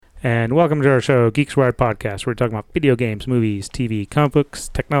And welcome to our show, Geeks Wired Podcast. We're talking about video games, movies, TV, comic books,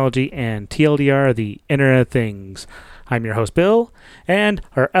 technology, and TLDR, the Internet of Things. I'm your host, Bill, and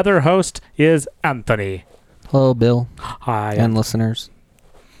our other host is Anthony. Hello, Bill. Hi. And listeners.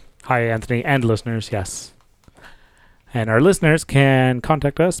 Hi, Anthony, and listeners, yes. And our listeners can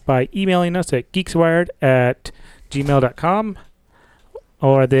contact us by emailing us at geekswired@gmail.com,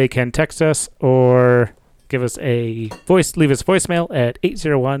 or they can text us or leave us a voicemail at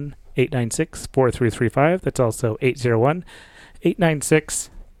 801-896-4335. That's also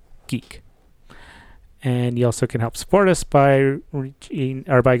 801-896-GEEK. And you also can help support us by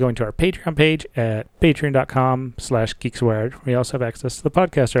by going to our Patreon page at patreon.com/geekswired. We also have access to the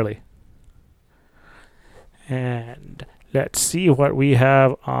podcast early. And let's see what we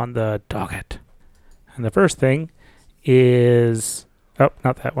have on the docket. And the first thing is... Oh,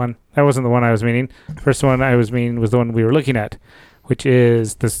 not that one. That wasn't the one I was meaning. First one I was meaning was the one we were looking at, which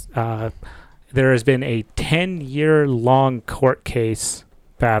is this. There has been a 10-year-long court case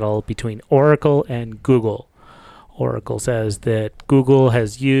battle between Oracle and Google. Oracle says that Google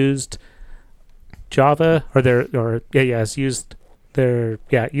has used Java used their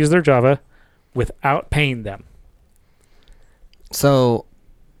Java without paying them. So,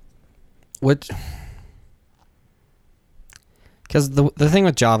 because the thing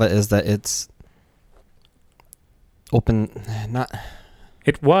with Java is that it's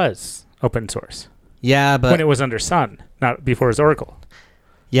It was open source. Yeah, but when it was under Sun, not before it was Oracle.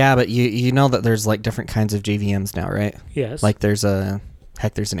 Yeah, but you know that there's like different kinds of JVMs now, right? Yes. Like there's an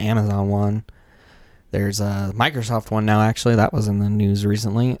Amazon one. There's a Microsoft one now, actually. That was in the news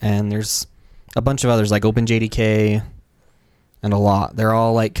recently. And there's a bunch of others like OpenJDK and a lot. They're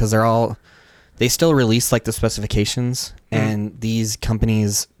all like, because they still release like the specifications, and these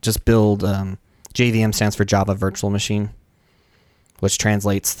companies just build JVM stands for Java Virtual Machine, which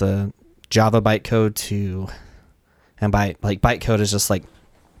translates the Java bytecode to, and bytecode is just like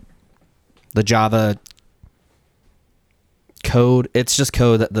the Java code. It's just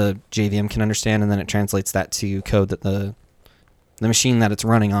code that the JVM can understand, and then it translates that to code that the machine that it's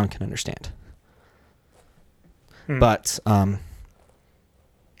running on can understand. But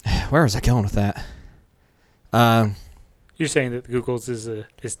where was I going with that? You're saying that Google's is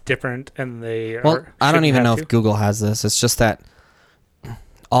different, and I don't even know if Google has this. It's just that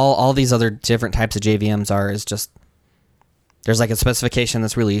all these other different types of JVMs is just there's like a specification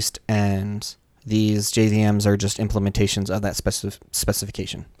that's released, and these JVMs are just implementations of that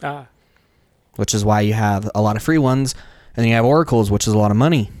specification. Which is why you have a lot of free ones, and then you have Oracle's, which is a lot of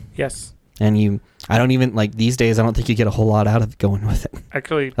money. Yes. And I don't even, like, these days, I don't think you get a whole lot out of going with it.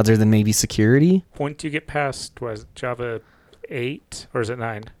 Actually, other than maybe security. Once you get past, was it Java 8 or is it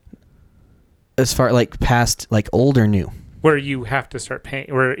 9? As far, like, past, like, old or new? Where you have to start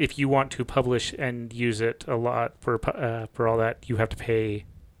paying, where if you want to publish and use it a lot for all that, you have to pay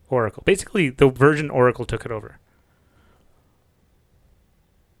Oracle. Basically, the version Oracle took it over.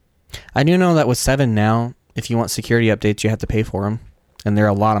 I do know that with 7 now, if you want security updates, you have to pay for them. And they're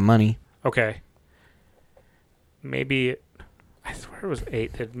a lot of money. Okay. Maybe, I swear it was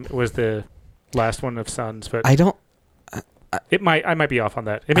 8 that was the last one of Suns, but I might be off on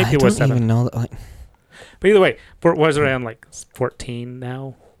that. Maybe it was 7. I don't even know that. But either way, was it on like 14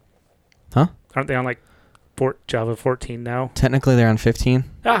 now? Huh? Aren't they on like Java 14 now? Technically, they're on 15.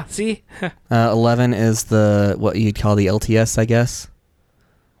 See? 11 is what you'd call the LTS, I guess.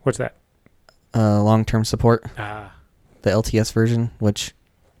 What's that? Long-term support. The LTS version, which,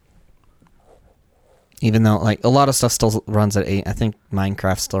 even though like a lot of stuff still runs at 8, I think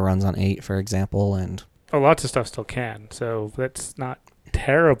Minecraft still runs on 8, for example, and lots of stuff still can. So that's not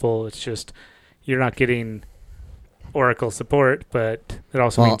terrible. It's just you're not getting Oracle support, but it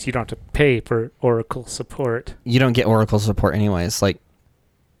also means you don't have to pay for Oracle support. You don't get Oracle support anyways. Like,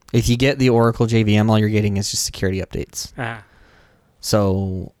 if you get the Oracle JVM, all you're getting is just security updates.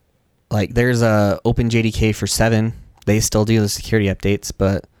 So, like, there's a OpenJDK for 7. They still do the security updates,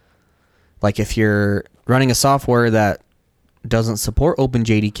 but like if you're running a software that doesn't support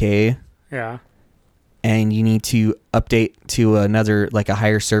OpenJDK, and you need to update to another, like a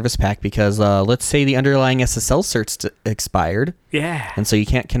higher service pack, because let's say the underlying SSL cert's expired, and so you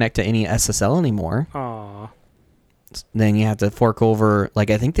can't connect to any SSL anymore. Then you have to fork over. Like,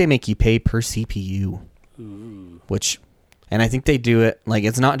 I think they make you pay per CPU, and I think they do it like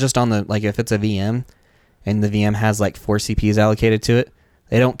it's not just on the, like, if it's a VM. And the VM has like 4 CPUs allocated to it,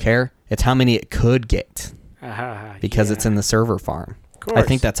 they don't care. It's how many it could get because it's in the server farm. I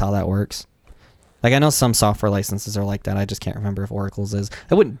think that's how that works. Like, I know some software licenses are like that. I just can't remember if Oracle's is.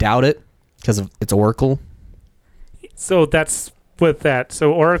 I wouldn't doubt it because it's Oracle. So that's with that.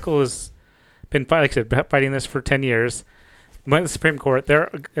 So Oracle has been, like I said, fighting this for 10 years. Went to the Supreme Court.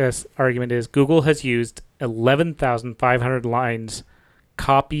 Their argument is Google has used 11,500 lines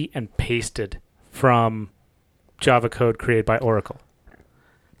copy and pasted from Java code created by Oracle.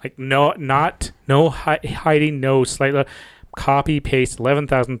 Like no hiding, no slight copy paste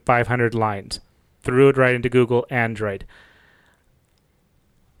 11,500 lines, threw it right into Google Android.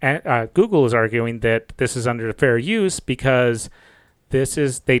 And Google is arguing that this is under fair use because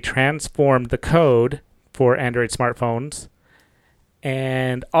they transformed the code for Android smartphones,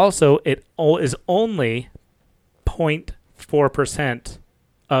 and also it is only 0.4%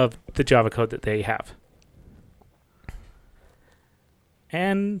 of the Java code that they have.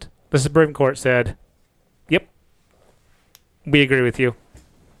 And the Supreme Court said, yep, we agree with you.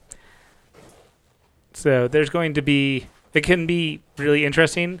 So there's going to be, it can be really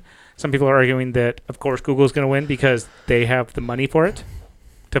interesting. Some people are arguing that, of course, Google's going to win because they have the money for it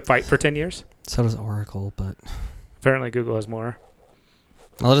to fight for 10 years. So does Oracle, but apparently Google has more.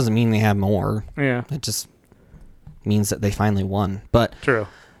 Well, it doesn't mean they have more. Yeah. It just means that they finally won. But true.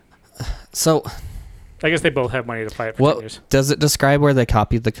 So I guess they both have money to fight for 10 years. Does it describe where they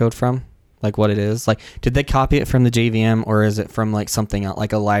copied the code from? Like what it is? Like, did they copy it from the JVM or is it from like something else,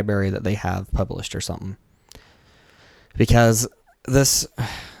 like a library that they have published or something? Because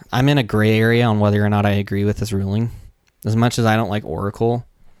I'm in a gray area on whether or not I agree with this ruling. As much as I don't like Oracle,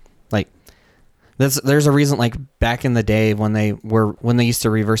 like there's a reason. Like back in the day when they used to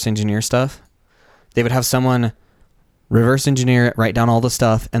reverse engineer stuff, they would have someone reverse engineer it, write down all the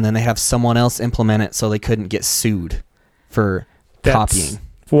stuff, and then they have someone else implement it so they couldn't get sued for copying.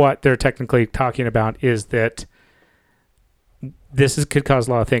 What they're technically talking about is that could cause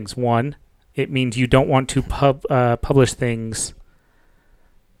a lot of things. One, it means you don't want to publish things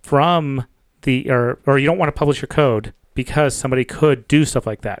from or you don't want to publish your code because somebody could do stuff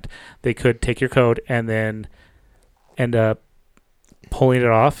like that. They could take your code and then end up pulling it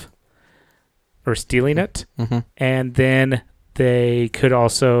off or stealing it. Mm-hmm. And then they could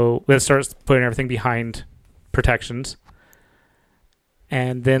also start putting everything behind protections.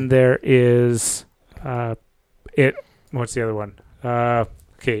 And then there is what's the other one?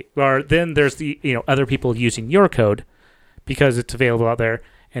 Okay. Or then there's the other people using your code because it's available out there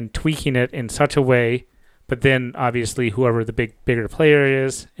and tweaking it in such a way. But then obviously whoever the bigger player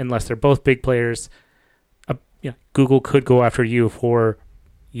is, unless they're both big players, Google could go after you for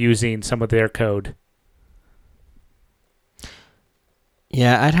using some of their code.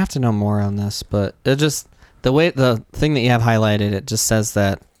 Yeah, I'd have to know more on this, but it just the thing that you have highlighted, it just says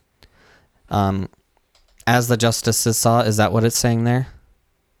that as the justices saw, is that what it's saying there?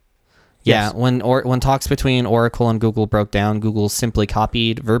 Yes. Yeah, when talks between Oracle and Google broke down, Google simply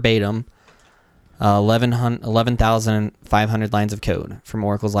copied verbatim 11,500 lines of code from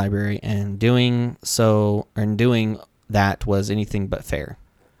Oracle's library, and doing that was anything but fair.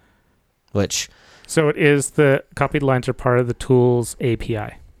 So it is the copied lines are part of the Tools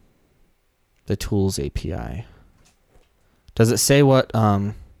API. The Tools API. Does it say what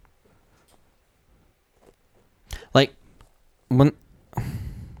when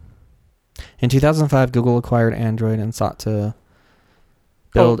in 2005 Google acquired Android and sought to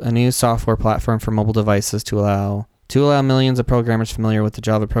build a new software platform for mobile devices to allow millions of programmers familiar with the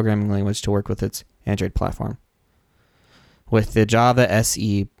Java programming language to work with its Android platform. With the Java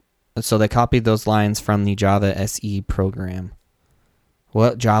SE, so they copied those lines from the Java SE program.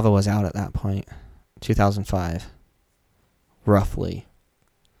 What Java was out at that point? 2005. Roughly.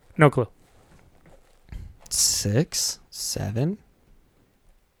 No clue. 6? 7?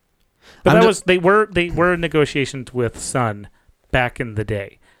 But they were in negotiations with Sun back in the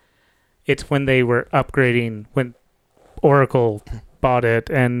day. It's when they were upgrading, when Oracle bought it,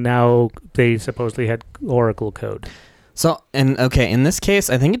 and now they supposedly had Oracle code. So, in this case,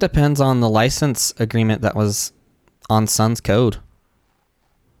 I think it depends on the license agreement that was on Sun's code.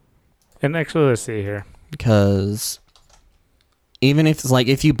 And actually, let's see here. Because even if it's like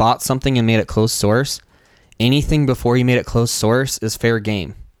if you bought something and made it closed source, anything before you made it closed source is fair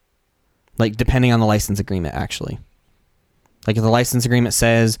game. Like, depending on the license agreement, actually. Like, if the license agreement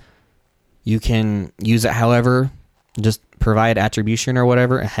says you can use it however, just provide attribution or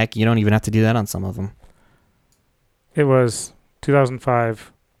whatever, heck, you don't even have to do that on some of them. It was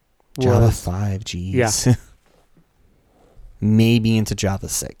 2005. Java 5, geez. Yeah. Maybe into Java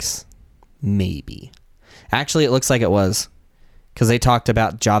 6. Maybe. Actually, it looks like it was. Because they talked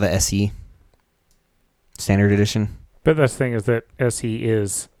about Java SE. Standard Edition. But the thing is that SE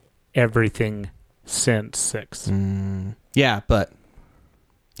is everything since 6. Yeah,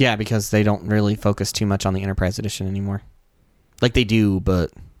 because they don't really focus too much on the Enterprise Edition anymore. Like they do,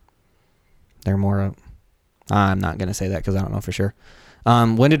 but they're more. I'm not gonna say that because I don't know for sure.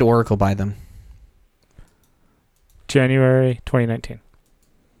 When did Oracle buy them? January 2019.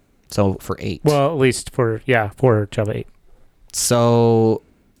 So for 8. Well, at least for Java 8. So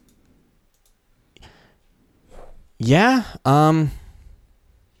yeah,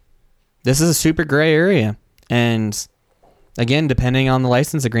 this is a super gray area, and again, depending on the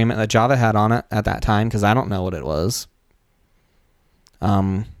license agreement that Java had on it at that time, because I don't know what it was.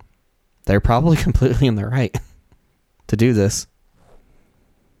 They're probably completely in the right to do this.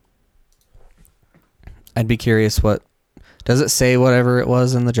 I'd be curious does it say whatever it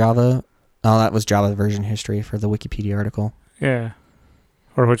was in the Java? Oh, that was Java version history for the Wikipedia article. Yeah.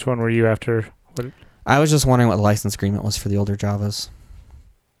 Or which one were you after? I was just wondering what the license agreement was for the older Javas.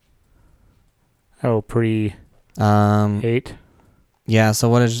 Oh, pre 8? Yeah, so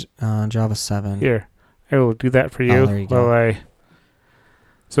what is Java 7? Here. I will do that for you. Oh, there you go.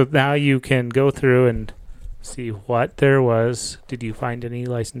 So now you can go through and see what there was. Did you find any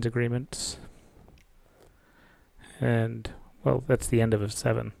license agreements? And, well, that's the end of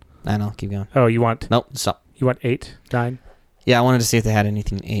 7. I know, keep going. Oh, you want... Nope, stop. You want 8, 9? Yeah, I wanted to see if they had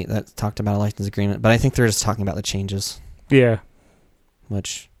anything in 8 that talked about a license agreement, but I think they're just talking about the changes. Yeah.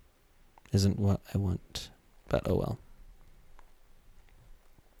 Which isn't what I want, but oh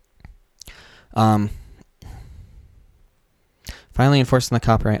well. Finally enforcing the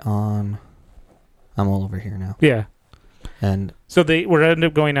copyright on... I'm all over here now. Yeah. And so they were ended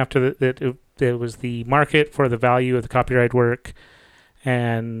up going after it was the market for the value of the copyright work,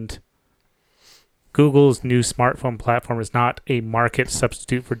 and Google's new smartphone platform is not a market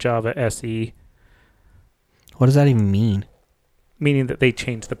substitute for Java SE. What does that even mean? Meaning that they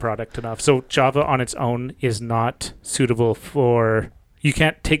changed the product enough. So Java on its own is not suitable for... You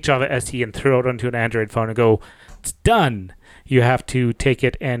can't take Java SE and throw it onto an Android phone and go, it's done. You have to take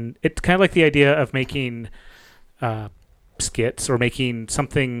it, and it's kind of like the idea of making skits or making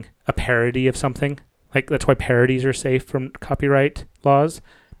something a parody of something. Like that's why parodies are safe from copyright laws,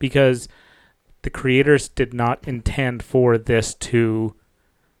 because the creators did not intend for this to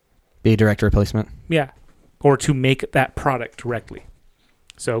be a direct replacement. Yeah. Or to make that product directly.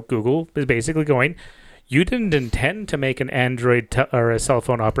 So Google is basically going, you didn't intend to make an Android or a cell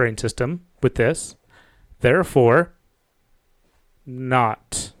phone operating system with this. Therefore,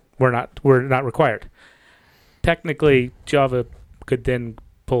 we're not required. Technically, Java could then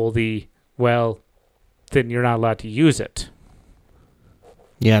pull then you're not allowed to use it.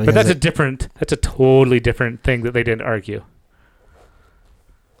 Yeah, but that's a totally different thing that they didn't argue.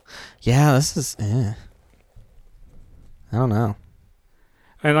 Yeah, this is I don't know.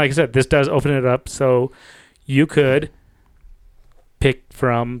 And like I said, this does open it up so you could pick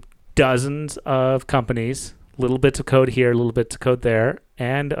from dozens of companies, little bits of code here, little bits of code there,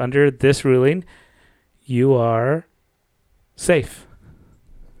 and under this ruling, you are safe.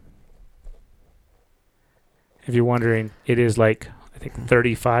 If you're wondering, it is like, I think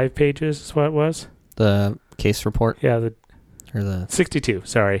 35 pages is what it was. The case report? Yeah, or the 62,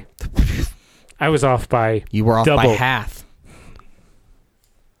 sorry. I was off by You were off double. by half.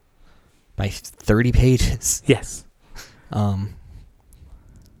 By 30 pages. Yes.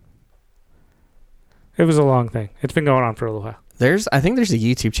 It was a long thing. It's been going on for a little while. I think there's a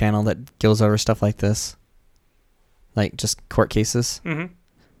YouTube channel that goes over stuff like this. Like just court cases. Mm-hmm.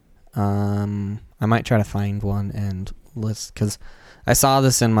 I might try to find one and list, because I saw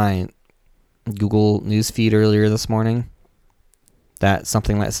this in my Google News feed earlier this morning, that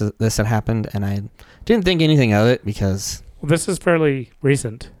something like this had happened, and I didn't think anything of it because... Well, this is fairly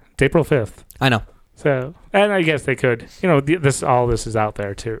recent. It's April 5th. I know. So, and I guess they could, all this is out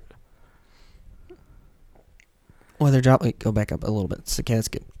there too. Whether Java... Wait, go back up a little bit. Okay, that's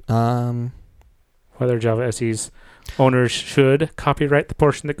good. Whether Java SE's owners should copyright the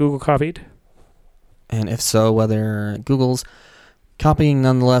portion that Google copied. And if so, whether Google's copying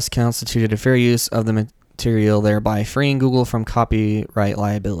nonetheless constituted a fair use of the material, thereby freeing Google from copyright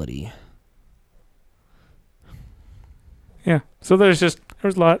liability. Yeah. So there's a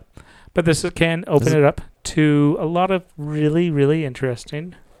lot, but this can open it up to a lot of really, really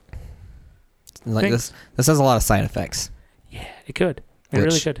interesting things. This has a lot of side effects. Yeah, it could. It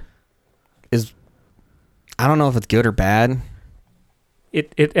really could. I don't know if it's good or bad.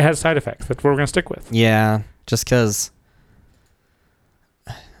 It has side effects. That's what we're going to stick with. Yeah, just because,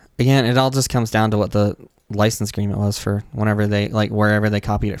 again, it all just comes down to what the license agreement was for wherever they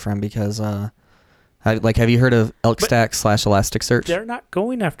copied it from, because, have you heard of ElkStack /Elasticsearch? They're not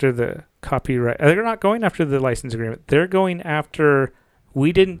going after the copyright. They're not going after the license agreement. They're going after, we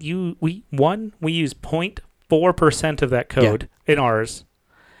use 0.5 4% of that code in ours.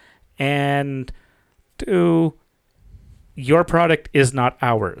 And 2, your product is not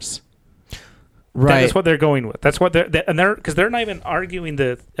ours. Right. That is what they're going with. That's what because they're not even arguing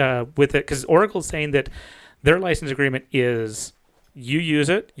with it, because Oracle's saying that their license agreement is you use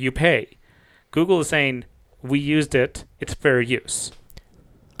it, you pay. Google is saying we used it, it's fair use.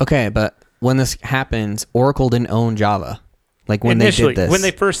 Okay, but when this happens, Oracle didn't own Java. Like when initially, they did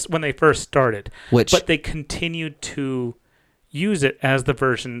this. when they first started, but they continued to use it as the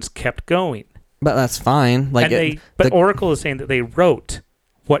versions kept going. But that's fine. Like, Oracle is saying that they wrote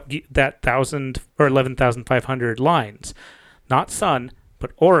that 1,000 or 11,500 lines, not Sun,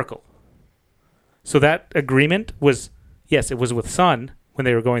 but Oracle. So that agreement was, yes, it was with Sun when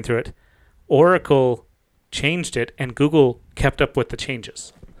they were going through it. Oracle changed it, and Google kept up with the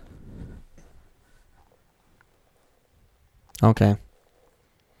changes. Okay.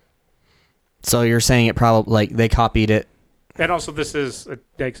 So you're saying it probably, like, they copied it. And also, this is,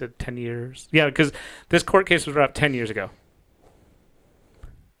 like I said, 10 years. Yeah, because this court case was brought up 10 years ago.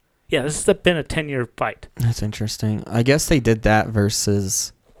 Yeah, this has been a 10-year fight. That's interesting. I guess they did that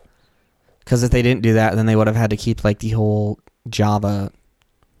versus... Because if they didn't do that, then they would have had to keep, like, the whole Java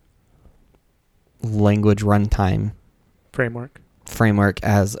language runtime framework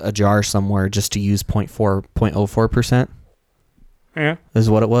as a jar somewhere just to use 0.04%. Yeah. Is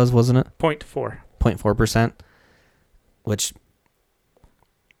what it was, wasn't it? 0.4%. Which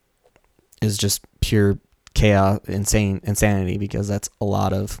is just pure chaos, insanity, because that's a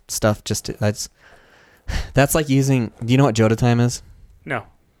lot of stuff. That's like using... Do you know what Joda time is? No.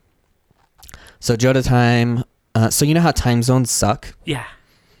 So Joda time... so you know how time zones suck? Yeah.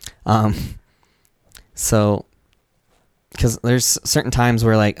 So... Because there's certain times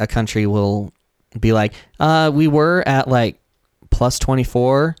where, like, a country will be like, we were at, like, plus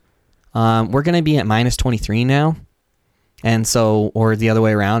 24. We're going to be at minus 23 now. And so, or the other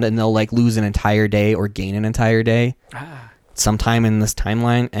way around, and they'll, like, lose an entire day or gain an entire day sometime in this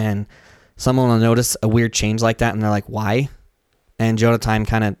timeline. And someone will notice a weird change like that, and they're like, why? And Joda time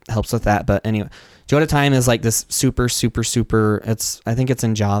kind of helps with that. But anyway, Joda time is like this super, I think it's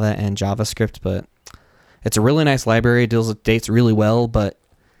in Java and JavaScript, but it's a really nice library. It deals with dates really well, but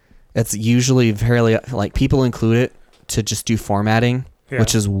it's usually fairly, like, people include it to just do formatting,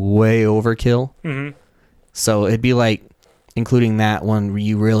 which is way overkill. Mm-hmm. So it'd be like including that when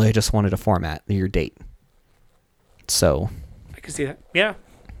you really just wanted to format your date. So I can see that. Yeah.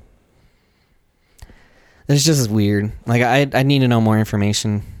 It's just weird. Like, I need to know more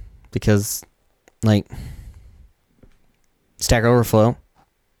information because, like, Stack Overflow,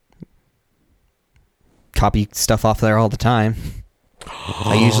 copy stuff off there all the time.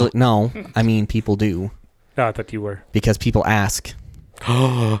 I mean people do. No, I thought you were. Because people ask.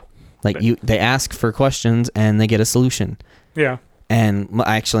 Like, they ask for questions and they get a solution. Yeah. And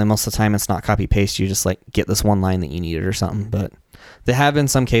actually, most of the time, it's not copy paste. You just, like, get this one line that you needed or something. But there have been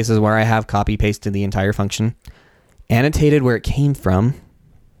some cases where I have copy pasted the entire function, annotated where it came from.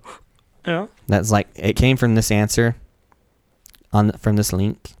 Yeah. That's like, it came from this answer from this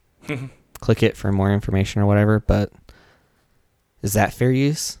link. Click it for more information or whatever. But is that fair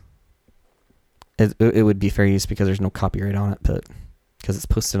use? It would be fair use because there's no copyright on it, but because it's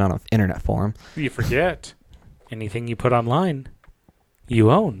posted on an internet forum. You forget. Anything you put online, you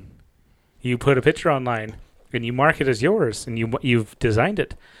own. You put a picture online and you mark it as yours, and you've designed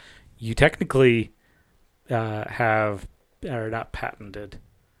it. You technically have, or not patented,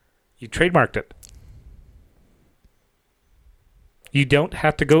 you trademarked it. You don't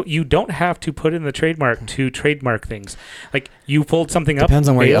have to put in the trademark to trademark things. Like, you pulled something up. Depends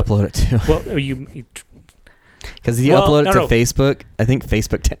on where you upload it to. Well, because if you upload it to Facebook, I think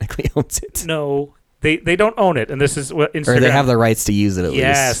Facebook technically owns it. No, they don't own it, and this is what Instagram... Or they have the rights to use it at least.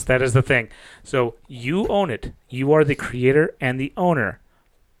 Yes, that is the thing. So you own it. You are the creator and the owner,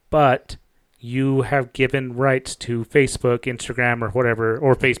 but you have given rights to Facebook, Instagram, or whatever,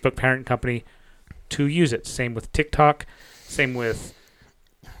 or Facebook parent company to use it. Same with TikTok. Same with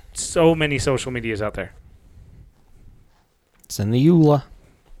so many social medias out there. It's in the EULA.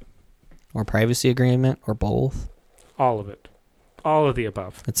 Or privacy agreement, or both. All of it. All of the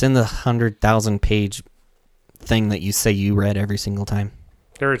above. It's in the 100,000 page thing that you say you read every single time.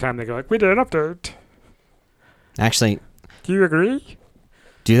 Every time they go like, we did an update. Actually. Do you agree?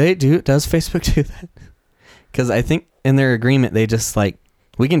 Does Facebook do that? Because I think in their agreement, they just like,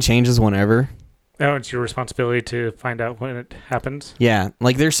 we can change this whenever. Oh, it's your responsibility to find out when it happens? Yeah.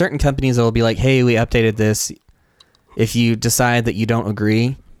 Like, there's certain companies that will be like, hey, we updated this. If you decide that you don't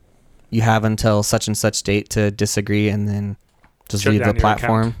agree, you have until such and such date to disagree and then just leave the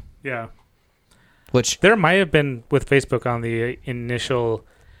platform. Yeah. Which there might have been with Facebook on the initial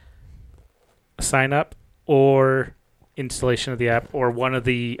sign up or installation of the app, or one of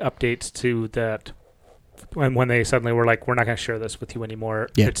the updates to that when they suddenly were like, we're not going to share this with you anymore.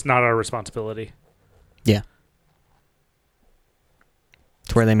 Yeah. It's not our responsibility. Yeah.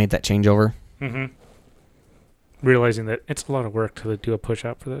 To where they made that changeover. Mm-hmm. Realizing that it's a lot of work to do a push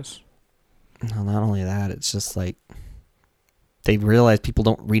out for this. No, not only that, it's just like they realize people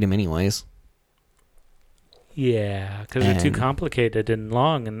don't read them anyways. Yeah, because they're too complicated and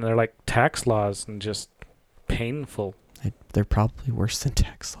long, and they're like tax laws and just painful. They're probably worse than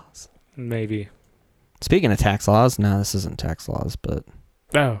tax laws. Maybe. Speaking of tax laws, no, this isn't tax laws, but...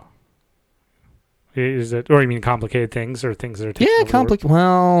 Oh. Is it, or you mean complicated things, or things that are... Yeah, complicated.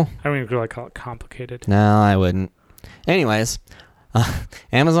 Well... I don't even really call it complicated. No, I wouldn't. Anyways,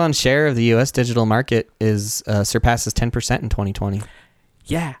 Amazon's share of the U.S. digital market is surpasses 10% in 2020.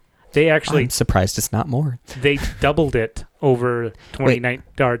 Yeah. They actually... I'm surprised it's not more. They doubled it over 20...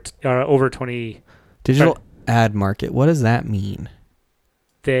 Digital ad market, what does that mean?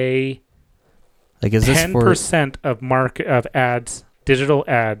 They... Like, is this for... 10% of ads, digital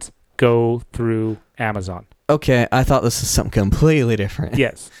ads, go through Amazon. Okay, I thought this was something completely different.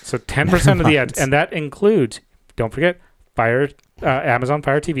 Yes. So 10% of the ads, and that includes, don't forget, Amazon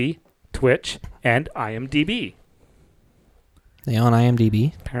Fire TV, Twitch, and IMDb. They own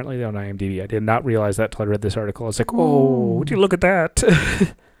IMDb? Apparently they own IMDb. I did not realize that till I read this article. I was like, oh, would you look at that?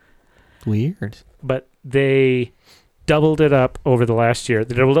 Weird. But they doubled it up over the last year.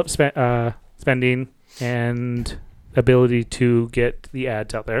 They doubled up spending and ability to get the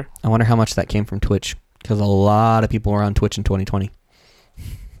ads out there. I wonder how much that came from Twitch, because a lot of people were on Twitch in 2020.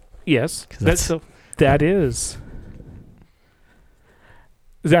 Yes, that is.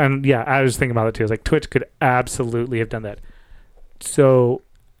 And yeah, I was thinking about it too. I was like, Twitch could absolutely have done that. So,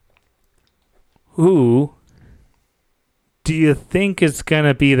 who do you think is going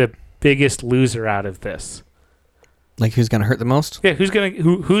to be the biggest loser out of this? Like, who's going to hurt the most? Yeah,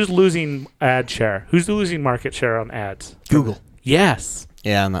 who's losing ad share? Who's losing market share on ads? Google. Yes.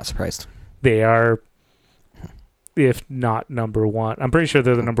 Yeah, I'm not surprised. They are, if not number one. I'm pretty sure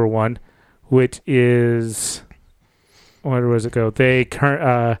they're the number one, which is, where does it go? They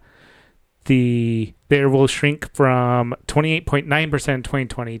will shrink from 28.9% in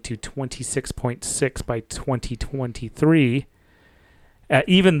 2020 to 26.6% by 2023.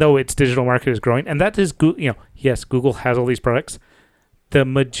 Even though its digital market is growing, and that is Google. Yes, Google has all these products. The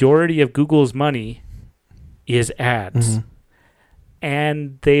majority of Google's money is ads,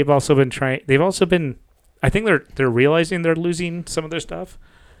 and they've also been trying. I think they're realizing they're losing some of their stuff,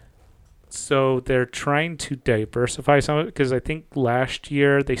 so they're trying to diversify some of it. Because I think last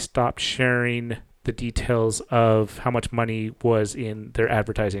year they stopped sharing the details of how much money was in their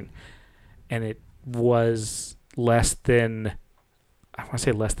advertising, and it was less than. I want to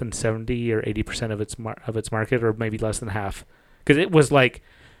say less than 70 or 80% of its market, or maybe less than half. Because it was like,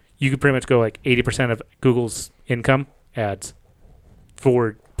 you could pretty much go like 80% of Google's income ads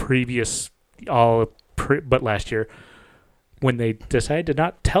for but last year, when they decided to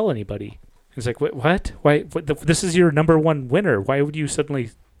not tell anybody. It's like, what? Why? This is your number one winner. Why would you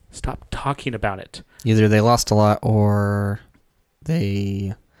suddenly stop talking about it? Either they lost a lot, or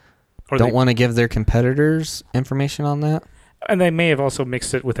they don't want to give their competitors information on that. And they may have also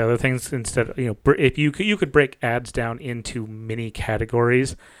mixed it with other things instead. If you could break ads down into mini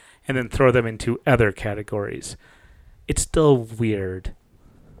categories, and then throw them into other categories. It's still weird.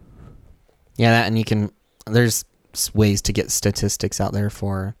 Yeah, that, and there's ways to get statistics out there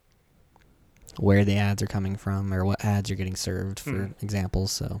for where the ads are coming from, or what ads you're getting served, for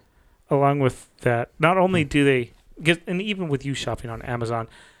examples. So, along with that, not only do they get, and even with you shopping on Amazon,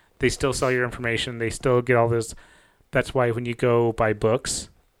 they still sell your information. They still get all this. That's why when you go buy books,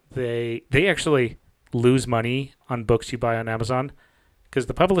 they actually lose money on books you buy on Amazon, because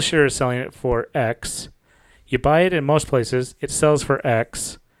the publisher is selling it for X. You buy it in most places, it sells for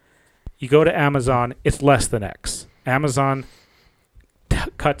X. You go to Amazon, it's less than X. Amazon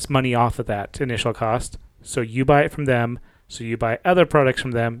cuts money off of that initial cost, so you buy it from them. So you buy other products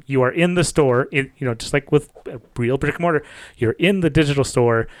from them. You are in the store, just like with a real brick and mortar. You're in the digital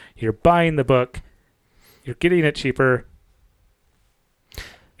store. You're buying the book. You're getting it cheaper,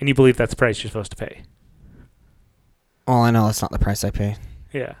 and you believe that's the price you're supposed to pay. Well, I know that's not the price I pay.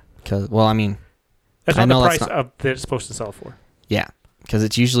 Yeah. That's not the price that it's supposed to sell for. Yeah, because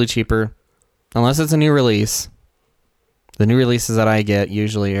it's usually cheaper, unless it's a new release. The new releases that I get I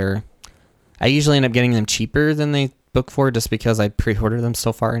usually end up getting them cheaper than they book for, just because I pre-order them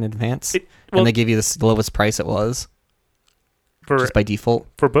so far in advance, and they give you the lowest price it was. just by default.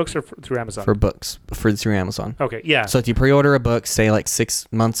 For books or through Amazon? For books, through Amazon. Okay, yeah. So if you pre-order a book, say like 6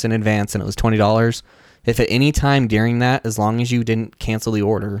 months in advance, and it was $20, if at any time during that, as long as you didn't cancel the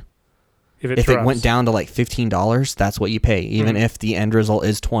order, if it went down to like $15, that's what you pay, even if the end result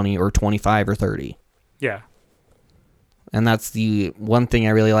is 20 or 25 or 30. Yeah. And that's the one thing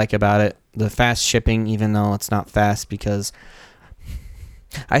I really like about it. The fast shipping, even though it's not fast, because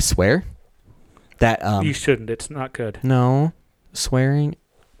I swear that... you shouldn't. It's not good. No. Swearing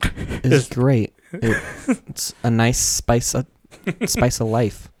is great. It's a nice spice of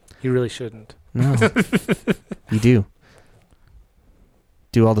life. You really shouldn't. No. You do.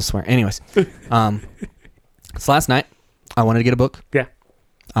 Do all the swearing. Anyways. So last night, I wanted to get a book. Yeah.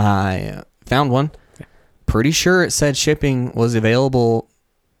 I found one. Pretty sure it said shipping was available.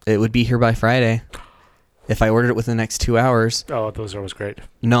 It would be here by Friday if I ordered it within the next 2 hours. Oh, those are always great.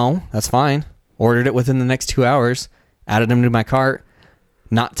 No, that's fine. Ordered it within the next 2 hours. Added them to my cart.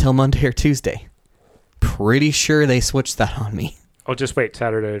 Not till Monday or Tuesday. Pretty sure they switched that on me. Oh, just wait.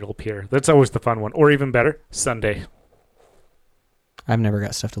 Saturday it'll appear. That's always the fun one. Or even better, Sunday. I've never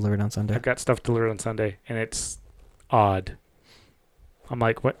got stuff delivered on Sunday. I've got stuff delivered on Sunday, and it's odd. I'm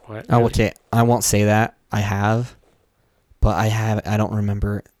like, what? Oh, really? Okay. I won't say that. I have. But I don't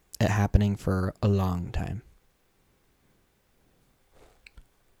remember it happening for a long time.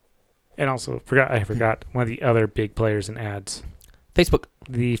 And also, I forgot one of the other big players in ads. Facebook.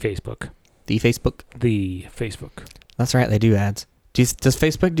 The Facebook. That's right, they do ads. Does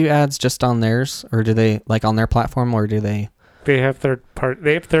Facebook do ads just on theirs, or do they like on their platform, or do they? They have third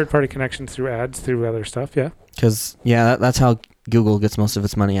party connections through ads through other stuff. Yeah. Because that's how Google gets most of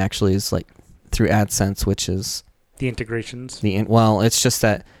its money. Actually, is like through AdSense, which is the integrations. Well, it's just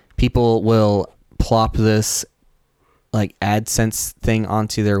that people will plop this like AdSense thing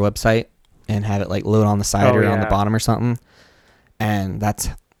onto their website and have it like load on the side or on the bottom or something, and that's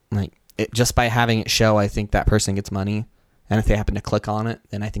like it. Just by having it show, I think that person gets money, and if they happen to click on it,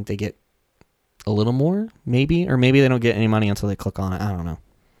 then I think they get a little more, maybe, or maybe they don't get any money until they click on it. I don't know.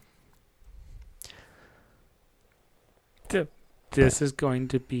 This is going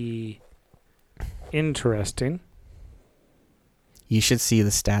to be interesting. You should see the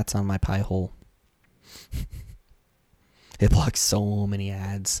stats on my Pi-hole. It blocks so many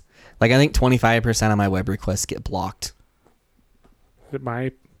ads. Like, I think 25% of my web requests get blocked. Is it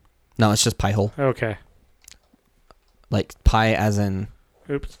my? No, it's just Pi-hole. Okay. Like, pi as in...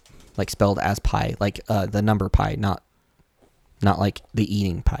 Oops. Like, spelled as pi. Like, the number pi, not like the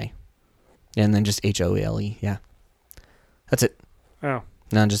eating pie. And then just HOELE, yeah. That's it. Oh.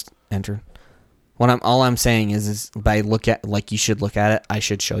 No, just enter. All I'm saying is by you should look at it, I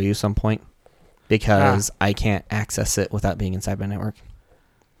should show you some point. Because I can't access it without being inside my network.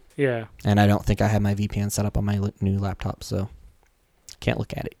 Yeah. And I don't think I have my VPN set up on my new laptop, so can't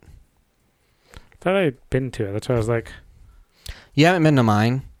look at it. Thought I'd been to it. That's why I was like... You haven't been to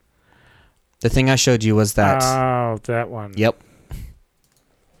mine. The thing I showed you was that... Oh, that one. Yep.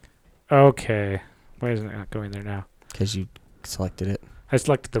 Okay. Why isn't it not going there now? Because you selected it. I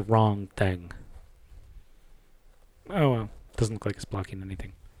selected the wrong thing. Oh, well. Doesn't look like it's blocking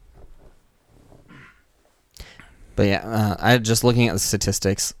anything. But yeah, I just looking at the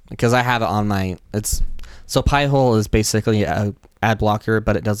statistics because I have it on my. So Pi-hole is basically a ad blocker,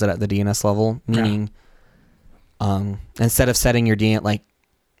 but it does it at the DNS level, meaning instead of setting your DNS like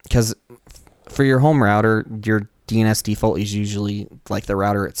because for your home router, your DNS default is usually like the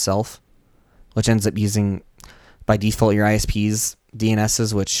router itself, which ends up using by default your ISP's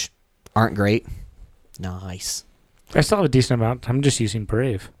DNSs, which aren't great. Nice. I still have a decent amount. I'm just using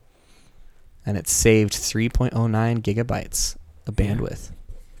Brave. And it saved 3.09 gigabytes of bandwidth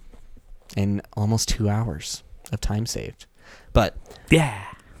in almost 2 hours of time saved. But yeah,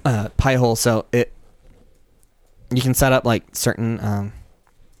 Pi-hole. So you can set up like certain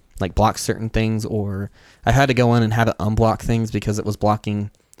like block certain things, or I had to go in and have it unblock things because it was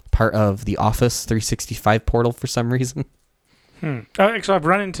blocking part of the Office 365 portal for some reason. Actually, I've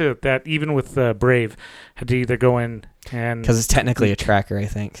run into that even with Brave. Had to either go in and because it's technically a tracker, I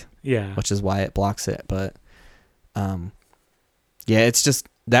think. Yeah, which is why it blocks it. But yeah, it's just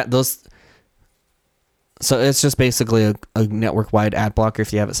that those. So it's just basically a network-wide ad blocker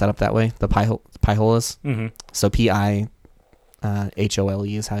if you have it set up that way. The Pi-hole is. Mm-hmm. So Pi-hole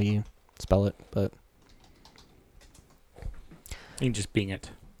is how you spell it, but you can just Bing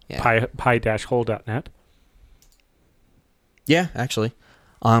it. Yeah. Pi-hole.net. Yeah, actually.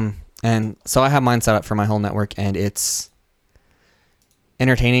 And so I have mine set up for my whole network, and it's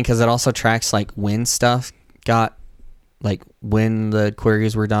entertaining because it also tracks like when stuff got, like when the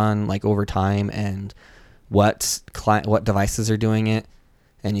queries were done, like over time, and what devices are doing it,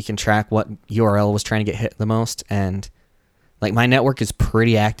 and you can track what URL was trying to get hit the most. And like my network is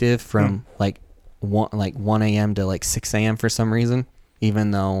pretty active from like 1 a.m. to like 6 a.m. for some reason,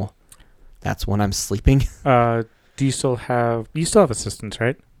 even though that's when I'm sleeping. Do you still have assistants,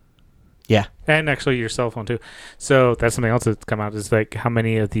 right? Yeah. And actually your cell phone too. So that's something else that's come out is like how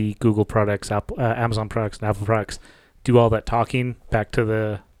many of the Google products, Amazon products, and Apple products do all that talking back to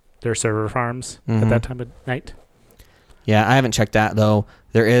their server farms at that time of night. Yeah, I haven't checked that though.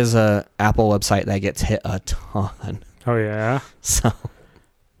 There is a Apple website that gets hit a ton. Oh yeah. So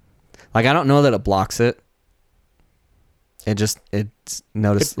like I don't know that it blocks it. It's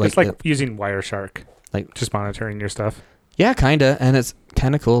noticed it's like using Wireshark, like just monitoring your stuff. Yeah, kinda, and it's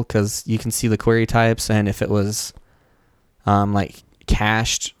kind of cool because you can see the query types, and if it was, like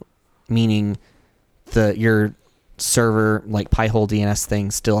cached, meaning your server like Pi-hole DNS thing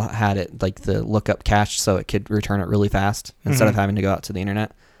still had it like the lookup cached, so it could return it really fast instead of having to go out to the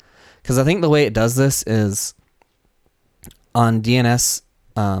internet. Because I think the way it does this is on DNS,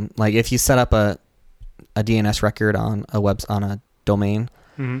 like if you set up a DNS record on a domain,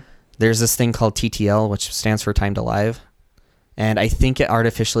 there's this thing called TTL, which stands for time to live. And I think it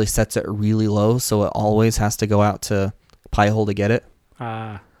artificially sets it really low, so it always has to go out to Pi-hole to get it.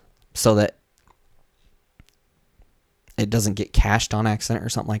 So that it doesn't get cached on accident or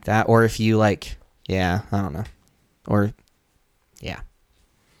something like that. Or if you I don't know.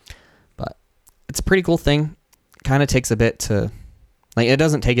 But it's a pretty cool thing. Kind of takes a bit to, it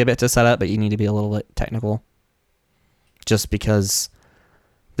doesn't take a bit to set up, but you need to be a little bit technical. Just because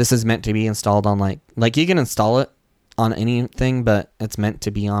this is meant to be installed on like you can install it on anything, but it's meant to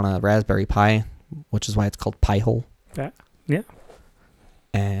be on a Raspberry Pi, which is why it's called Pi-hole. Yeah.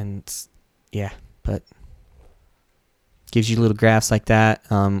 And yeah, but gives you little graphs like that.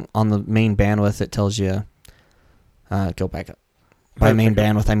 On the main bandwidth, it tells you, go back up. By main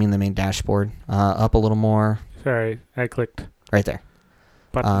bandwidth, I mean the main dashboard. Up a little more. Sorry, I clicked. Right there.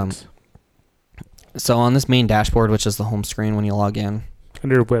 Buttons. So on this main dashboard, which is the home screen when you log in.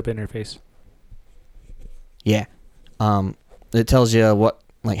 Under web interface. Yeah. It tells you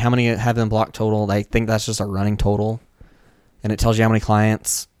how many have been blocked total. I think that's just a running total. And it tells you how many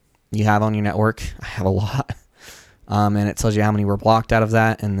clients you have on your network. I have a lot. And it tells you how many were blocked out of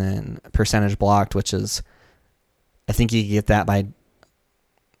that, and then percentage blocked, which is, I think you get that by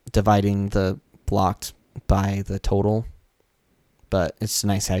dividing the blocked by the total. But it's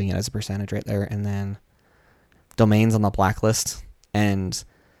nice having it as a percentage right there. And then domains on the blacklist. And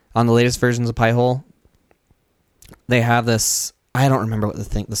on the latest versions of Pi-hole, they have this, I don't remember what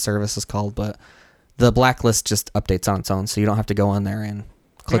the service is called, but the blacklist just updates on its own, so you don't have to go in there and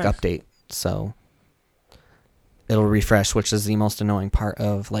click update. So it'll refresh, which is the most annoying part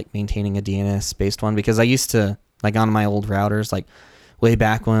of maintaining a DNS based one, because I used to on my old routers, way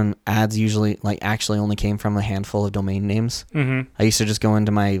back when ads usually actually only came from a handful of domain names. I used to just go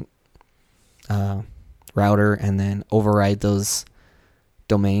into my router and then override those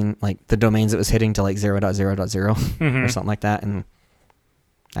the domains it was hitting to 0.0.0 or something like that, and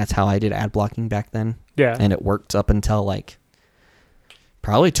that's how I did ad blocking back then. Yeah. And it worked up until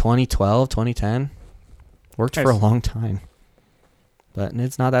probably 2012, 2010. Worked for a long time. But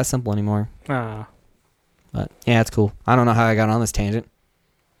it's not that simple anymore. But yeah, it's cool. I don't know how I got on this tangent.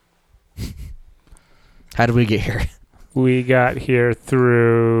 How did we get here? We got here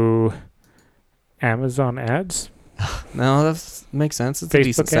through Amazon ads. No, that makes sense. It's Facebook a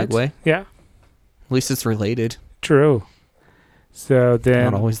decent ads? segue. Yeah. At least it's related. True. So then...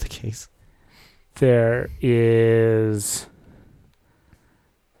 Not always the case. There is...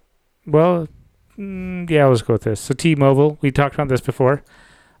 Well, yeah, let's go with this. So T-Mobile, we talked about this before.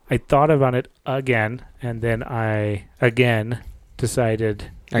 I thought about it again, and then I, again,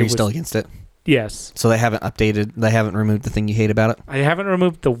 decided... Are you still against it? Yes. So they haven't removed the thing you hate about it? I haven't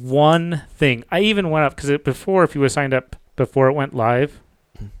removed the one thing. I even went up, because before, if you were signed up before it went live,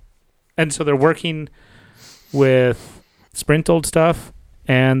 and so they're working with Sprint old stuff,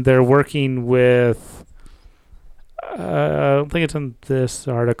 and they're working with, I don't think it's in this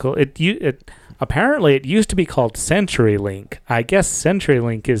article. Apparently, it used to be called CenturyLink. I guess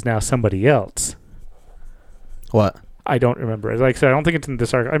CenturyLink is now somebody else. What? I don't remember. Like I said, I don't think it's in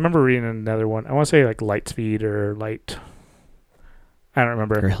this article. I remember reading another one. I want to say Lightspeed or Light. I don't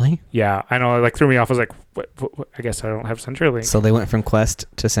remember. Really? Yeah, I know. It threw me off. I was like, what? I guess I don't have CenturyLink. So they went from Quest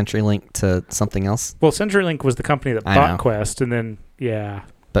to CenturyLink to something else? Well, CenturyLink was the company that bought Quest, and then, yeah.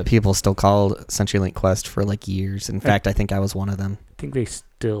 But people still called CenturyLink Quest for years. In fact, I think I was one of them. I think they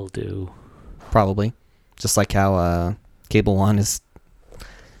still do. Probably. Just like how Cable One is...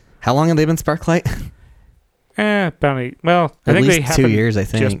 How long have they been Sparklight? Bounty. Well, I At think least they happened 2 years, I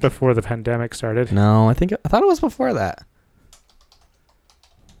think. just before the pandemic started. No, I thought it was before that.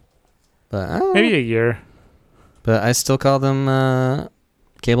 But Maybe a year. But I still call them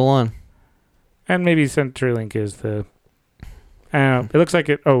Cable One. And maybe CenturyLink is the... I don't know. It looks like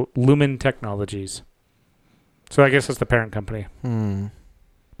it... Oh, Lumen Technologies. So I guess it's the parent company.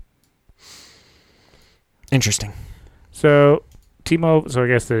 Interesting. So T-Mobile... So I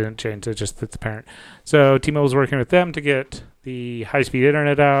guess they didn't change. It's the parent. So T-Mobile's working with them to get the high-speed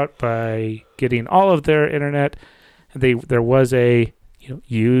internet out by getting all of their internet. There was a...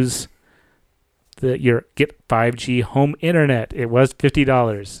 use... your get 5G home internet. It was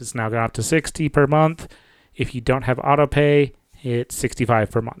 $50. It's now gone up to $60 per month. If you don't have auto pay, it's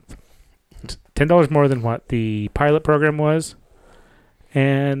 $65 per month. It's $10 more than what the pilot program was.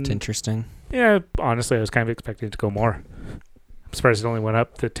 And it's interesting. Yeah, honestly, I was kind of expecting it to go more. I'm surprised it only went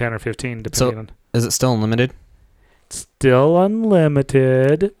up to 10 or 15 depending on. Is it still unlimited? It's still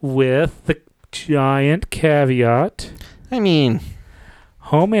unlimited with the giant caveat. I mean,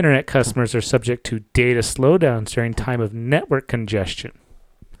 home internet customers are subject to data slowdowns during time of network congestion.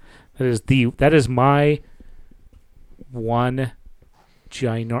 That is my one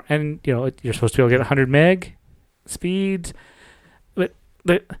giant, and you're supposed to be able to get 100 meg speeds, but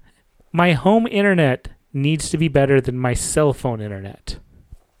my home internet needs to be better than my cell phone internet.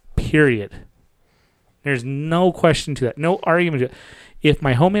 Period. There's no question to that. No argument to it. If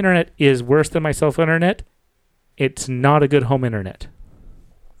my home internet is worse than my cell phone internet, it's not a good home internet.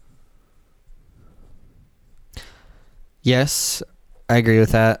 Yes, I agree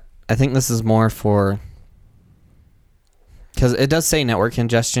with that. I think this is more for... Because it does say network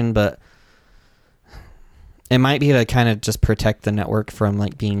congestion, but it might be to kind of just protect the network from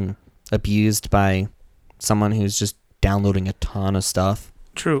being abused by someone who's just downloading a ton of stuff.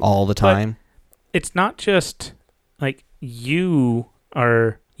 True. All the time. But it's not just you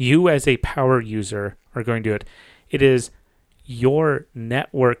as a power user are going to do it. It is your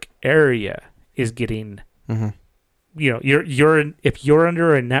network area is getting... Mm-hmm. If you're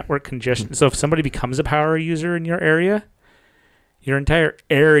under a network congestion, so if somebody becomes a power user in your area, your entire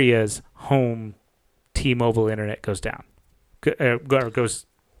area's home T-Mobile internet goes down,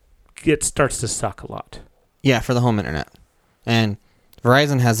 it starts to suck a lot. Yeah, for the home internet, and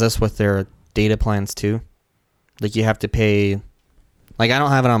Verizon has this with their data plans too. You have to pay. I don't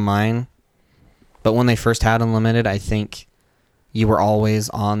have it on mine, but when they first had unlimited, I think you were always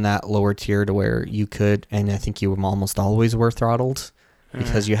on that lower tier to where you could, and I think you almost always were throttled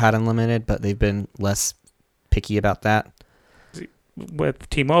because you had unlimited, but they've been less picky about that. With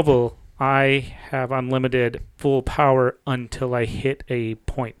T-Mobile, I have unlimited full power until I hit a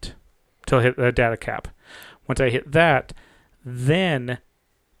point, until I hit the data cap. Once I hit that, then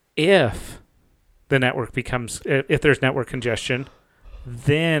if there's network congestion,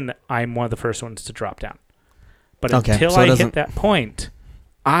 then I'm one of the first ones to drop down. But until I hit that point,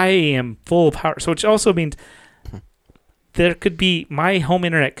 I am full power. So which also means my home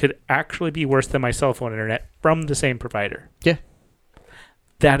internet could actually be worse than my cell phone internet from the same provider. Yeah.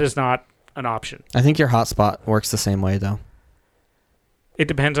 That is not an option. I think your hotspot works the same way, though. It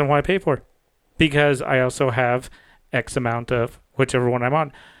depends on what I pay for. Because I also have X amount of whichever one I'm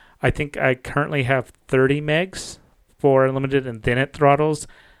on. I think I currently have 30 megs for unlimited, and then it throttles.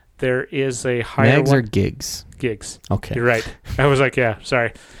 There is a higher megs one. Or gigs? Gigs. Okay. You're right. I was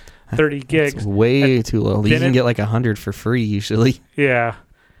sorry. 30 gigs. It's way too low. You can get 100 for free usually. Yeah.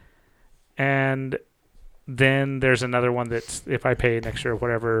 And then there's another one that's, if I pay an extra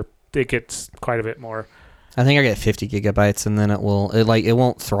whatever, it gets quite a bit more. I think I get 50 gigabytes, and then it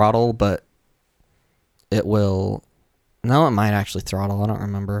won't throttle, but it will... No, it might actually throttle. I don't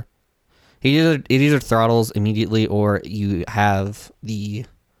remember. It either throttles immediately or you have the...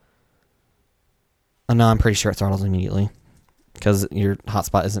 No, I'm pretty sure it throttles immediately because your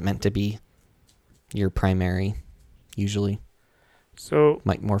hotspot isn't meant to be your primary, usually. So,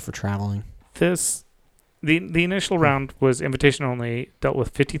 more for traveling. The initial round was invitation only, dealt with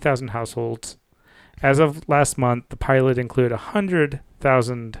 50,000 households. As of last month, the pilot included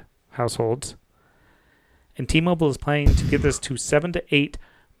 100,000 households. And T-Mobile is planning to get this to 7 to 8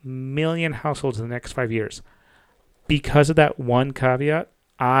 million households in the next 5 years. Because of that one caveat,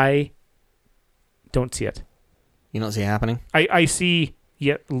 I don't see it. You don't see it happening? I see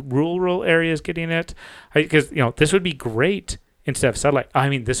rural areas getting it. Because, this would be great instead of satellite. I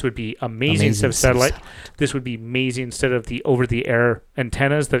mean, this would be amazing instead of satellite. This would be amazing instead of the over-the-air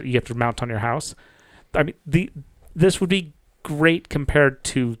antennas that you have to mount on your house. I mean, this would be great compared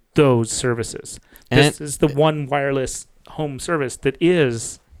to those services. This is the one wireless home service that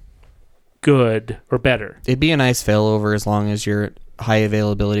is good or better. It'd be a nice failover as long as your high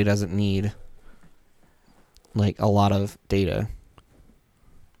availability doesn't need like a lot of data.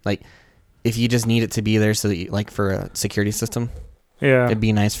 Like if you just need it to be there so that you, like for a security system, it'd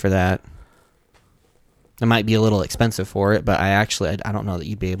be nice for that. It might be a little expensive for it, but I don't know that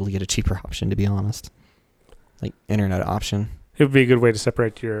you'd be able to get a cheaper option, to be honest. Like internet option. It would be a good way to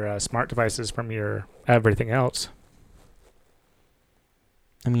separate your smart devices from your everything else.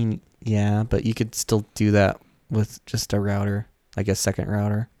 I mean, yeah, but you could still do that with just a router, like a second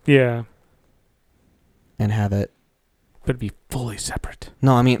router. Yeah. And have it. But it'd be fully separate.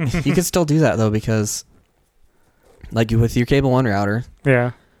 No, I mean, you could still do that, though, because like with your Cable One router,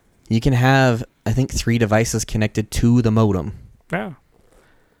 yeah, you can have, I think, 3 devices connected to the modem. Yeah.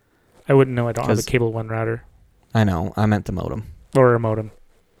 I wouldn't know. I don't have a Cable One router. I know. I meant the modem. Or a modem.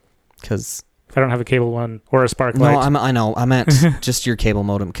 Because I don't have a Cable One or a Sparklight. No, I know. I meant just your cable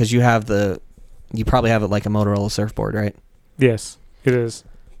modem, because you probably have it like a Motorola Surfboard, right? Yes, it is.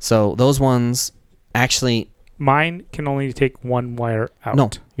 So those ones actually... Mine can only take one wire out. No,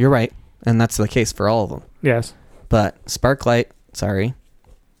 you're right. And that's the case for all of them. Yes. But Sparklight, sorry.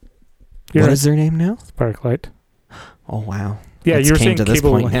 What is their name now? Sparklight. Oh, wow. Yeah, you're saying to this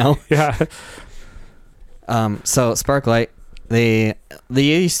Cable point One. now. Yeah. So Sparklight, they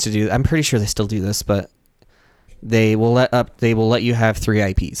used to do, I'm pretty sure they still do this, but they will let you have 3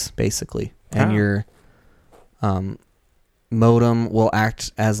 IPs basically. And your modem will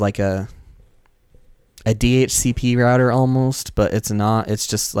act as like a DHCP router almost, but it's not. It's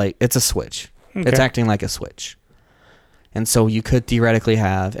just like, it's a switch. Okay. It's acting like a switch. And so you could theoretically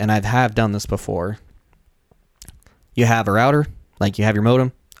have, and I have done this before, you have a router, like you have your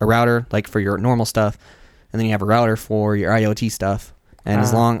modem, a router like for your normal stuff, and then you have a router for your IoT stuff. And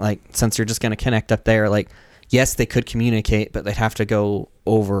as long, like, since you're just going to connect up there, like, yes, they could communicate, but they'd have to go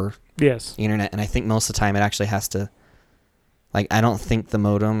over the internet. And I think most of the time it actually has to, like, I don't think the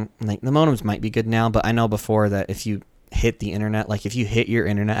modems might be good now, but I know before that if you hit the internet, like if you hit your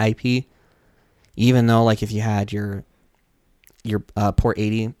internet IP, even though like if you had your port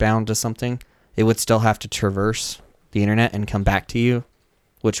 80 bound to something, it would still have to traverse the internet and come back to you,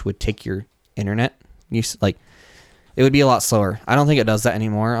 which would take your internet use. Like, it would be a lot slower. I don't think it does that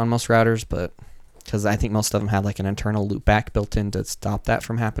anymore on most routers, but because I think most of them have like an internal loopback built in to stop that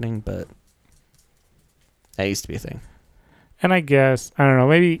from happening, but that used to be a thing. And I guess, I don't know,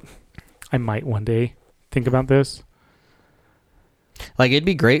 maybe I might one day think about this. Like, it'd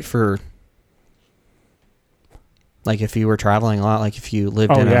be great for, like, if you were traveling a lot, like if you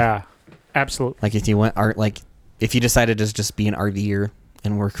lived in absolutely. Like if you went if you decided to just be an RVer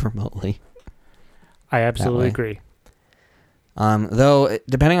and work remotely. I absolutely agree. Though,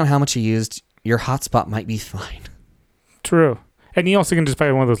 depending on how much you used, your hotspot might be fine. True. And you also can just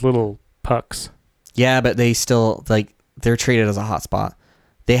buy one of those little pucks. Yeah, but they still, like, they're treated as a hotspot.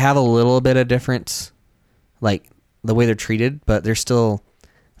 They have a little bit of difference, like, the way they're treated, but they're still,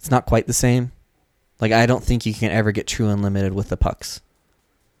 it's not quite the same. Like, I don't think you can ever get true unlimited with the pucks.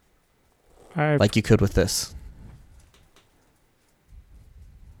 Like you could with this.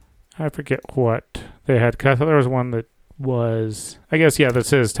 I forget what they had. 'Cause I thought there was one that was, I guess,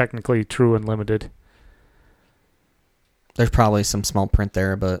 this is technically true unlimited. There's probably some small print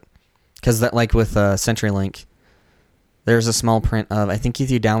there, but because that, like with CenturyLink, there's a small print of, I think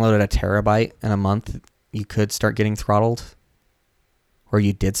if you downloaded a terabyte in a month, you could start getting throttled, or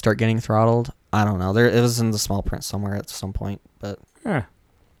you did start getting throttled. I don't know. It was in the small print somewhere at some point, but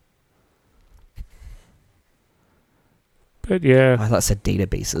But yeah. I thought it said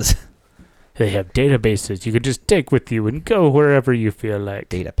databases. They have databases you could just take with you and go wherever you feel like.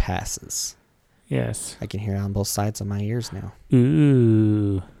 Data passes. Yes. I can hear it on both sides of my ears now.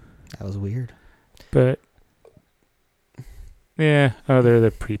 Ooh. That was weird. But, yeah. Oh, they're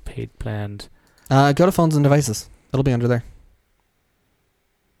the prepaid plans. Go to phones and devices. It'll be under there.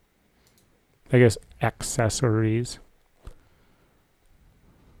 I guess accessories.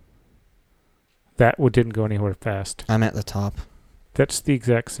 That didn't go anywhere fast. I'm at the top. That's the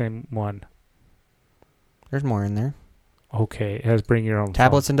exact same one. There's more in there. Okay, it has bring your own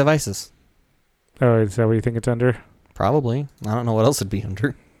tablets phone. And devices. Oh, is that what you think it's under? Probably. I don't know what else it'd be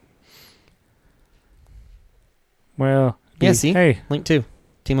under. Well, see? Hey. Link 2.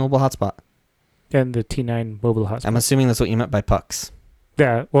 T-Mobile hotspot. And the T9 mobile hotspot. I'm assuming that's what you meant by pucks.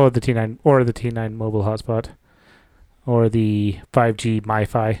 Yeah, well, the T9 or the T9 mobile hotspot. Or the 5G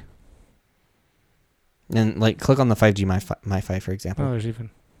MiFi. And, like, click on the 5G MiFi, for example. Oh, there's even...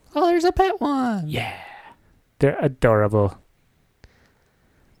 Oh, there's a pet one. Yeah. They're adorable.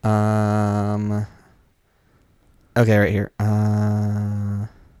 Okay, right here.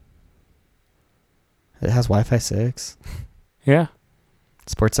 It has Wi-Fi 6. Yeah.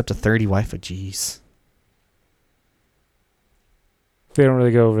 Supports up to 30 Wi-Fi. Jeez. They don't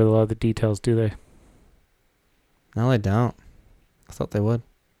really go over a lot of the details, do they? No, they don't. I thought they would.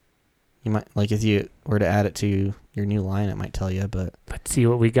 You might, like, if you were to add it to your new line, it might tell you, but Let's see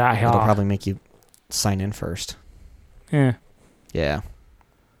what we got here. it'll probably make you sign in first. Yeah, Yeah.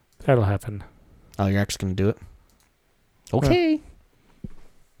 that'll happen. Oh, you're actually going to do it? Okay.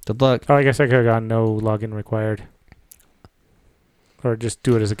 Good luck. Oh, I guess I could have gone no login required. Or just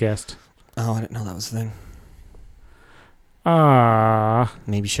do it as a guest. Oh, I didn't know that was the thing.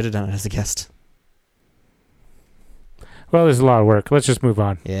 Maybe you should have done it as a guest. Well, there's a lot of work. Let's just move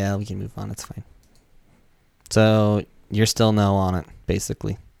on. Yeah, we can move on. It's fine. So, you're still no on it,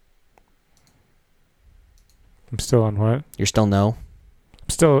 basically. I'm still on what? You're still no?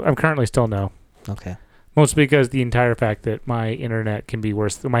 I'm currently still no. Okay. Mostly because the entire fact that my internet can be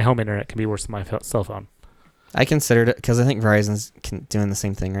worse, my home internet can be worse than my cell phone. I considered it because I think Verizon's doing the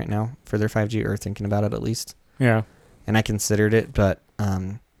same thing right now for their 5G, or thinking about it at least. Yeah. And I considered it, but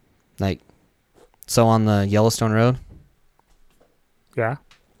so on the Yellowstone Road Yeah.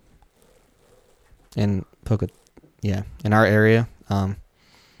 in in our area,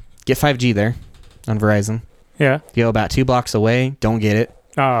 get 5G there on Verizon. Yeah. You go about 2 blocks away, don't get it.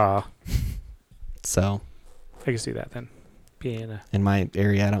 So I can see that then. in my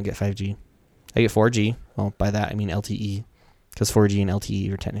area, I don't get 5G. I get 4G. Well, by that I mean LTE, because 4G and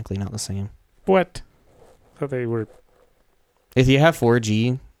LTE are technically not the same. What? I thought they were. If you have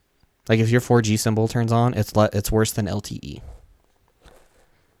 4G, like if your 4G symbol turns on, it's worse than LTE.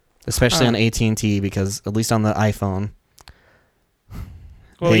 Especially on AT&T, because at least on the iPhone.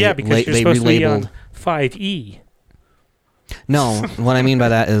 Well, because you're supposed to be on 5E. No, what I mean by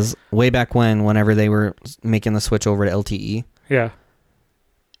that is way back whenever they were making the switch over to LTE. Yeah.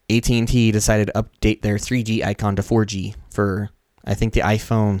 AT&T decided to update their 3G icon to 4G for, I think, the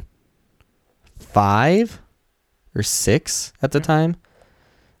iPhone 5 or 6 at the time,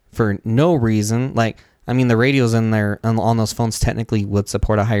 for no reason. Like, I mean, the radios in there on those phones technically would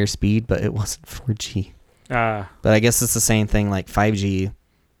support a higher speed, but it wasn't 4G. But I guess it's the same thing. Like 5G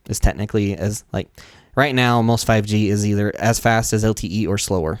is technically as like right now, most 5G is either as fast as LTE or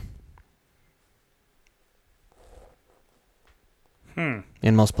slower.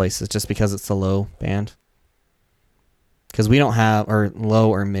 In most places, just because it's the low band. Because we don't have, or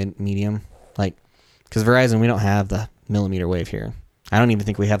low or medium, like, because Verizon, we don't have the millimeter wave here. I don't even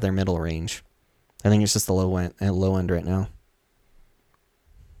think we have their middle range. I think it's just the low end right now.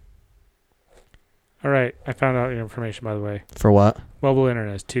 All right, I found out your information, by the way. For what? Mobile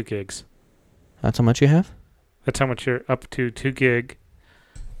internet is 2 gigs. That's how much you have? That's how much you're up to 2 gig.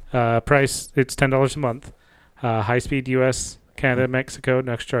 Price, it's $10 a month. High-speed U.S., Canada, Mexico,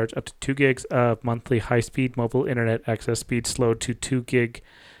 next charge up to 2 gigs of monthly high-speed mobile internet access speed slowed to 2 gig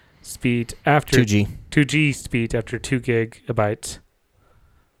speed after 2G speed after 2 gigabytes.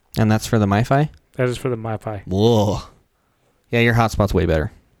 And that's for the MiFi? That is for the MiFi. Whoa. Yeah, your hotspot's way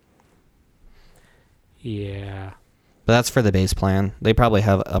better. Yeah. But that's for the base plan. They probably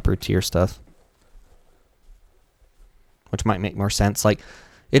have upper tier stuff, which might make more sense. Like,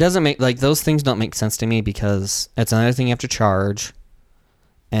 it doesn't make, like, those things don't make sense to me because it's another thing you have to charge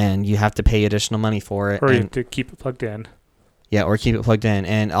and you have to pay additional money for it. Or you have to keep it plugged in. Yeah, or keep it plugged in.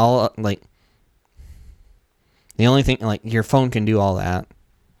 And all, like, the only thing, like, your phone can do all that.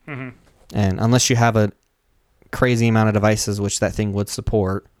 Mm-hmm. And unless you have a crazy amount of devices, which that thing would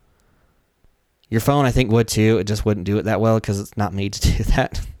support, your phone, I think, would too. It just wouldn't do it that well because it's not made to do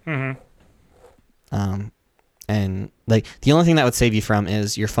that. Mm-hmm. And like the only thing that would save you from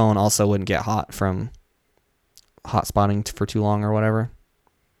is your phone also wouldn't get hot from hotspotting for too long or whatever.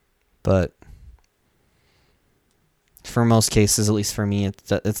 But for most cases, at least for me,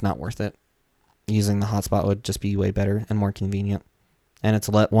 it's not worth it. Using the hotspot would just be way better and more convenient. And it's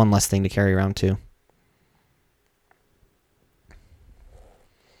one less thing to carry around too.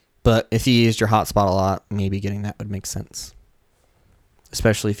 But if you used your hotspot a lot, maybe getting that would make sense.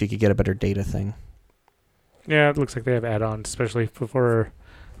 Especially if you could get a better data thing. Yeah, it looks like they have add-ons, especially for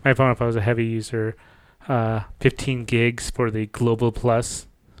my phone. If I was a heavy user, 15 gigs for the Global Plus,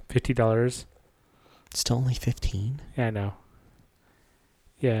 $50. Still only 15? Yeah, I know.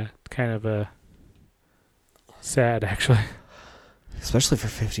 Yeah, kind of sad, actually. Especially for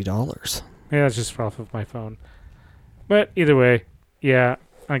 $50. Yeah, that's just off of my phone. But either way, yeah,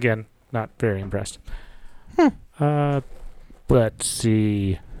 again, not very impressed. Let's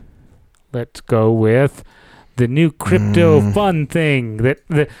see. Let's go with the new crypto fun thing.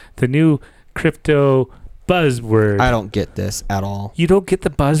 The new crypto buzzword. I don't get this at all. You don't get the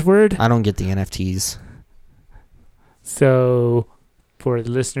buzzword? I don't get the NFTs. So, for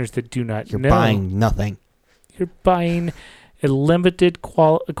the listeners that do not You're know, buying nothing. you're buying a limited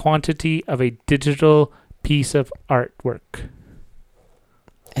quantity of a digital piece of artwork.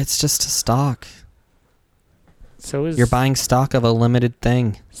 It's just a stock. So is You're buying stock of a limited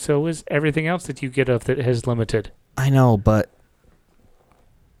thing. So is everything else that you get of that has limited. I know, but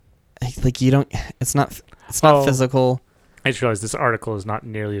like you don't. It's not physical. I just realized this article is not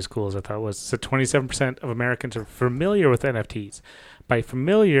nearly as cool as I thought it was. So 27% of Americans are familiar with NFTs. By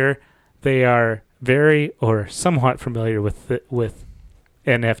familiar, they are very or somewhat familiar with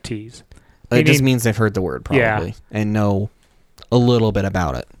NFTs. It just means they've heard the word probably and know a little bit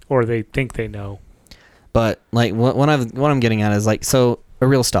about it, or they think they know. But like what I'm getting at is like, so a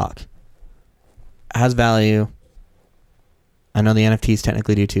real stock has value. I know the NFTs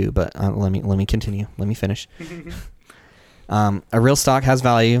technically do too, but let me continue. Let me finish. A real stock has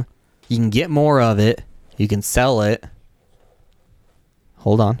value. You can get more of it. You can sell it.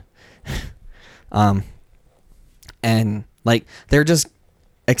 Hold on. And like they're just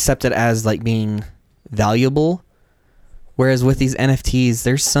accepted as like being valuable. Whereas with these NFTs,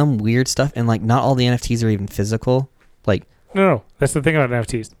 there's some weird stuff, and like not all the NFTs are even physical. Like no, that's the thing about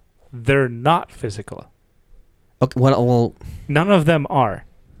NFTs. They're not physical. Okay, well, none of them are.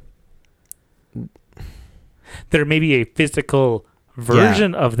 There may be a physical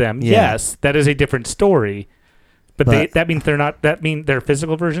version of them. Yeah. Yes, that is a different story. But that means they're not. That means their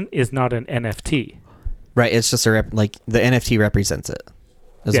physical version is not an NFT. Right. It's just like the NFT represents it.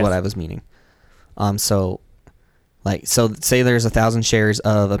 Is what I was meaning. So say there's 1,000 shares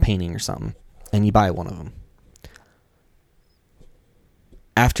of a painting or something, and you buy one of them.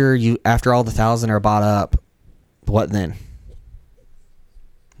 After all the 1,000 are bought up, what then?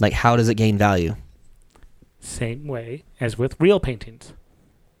 Like, how does it gain value? Same way as with real paintings.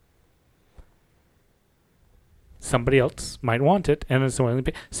 Somebody else might want it, and it's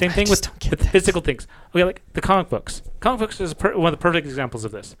only same thing with physical things. Okay, like the comic books. Comic books is one of the perfect examples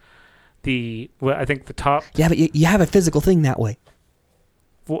of this. I think the top. Yeah, but you have a physical thing that way.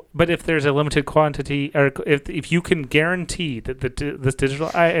 But if there's a limited quantity, or if you can guarantee that this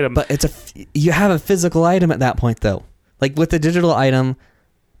digital item, but you have a physical item at that point though. Like with the digital item,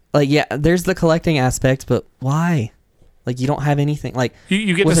 like there's the collecting aspect, but why? Like you don't have anything. Like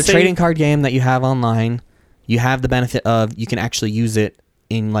you get with a trading card game that you have online, you have the benefit of you can actually use it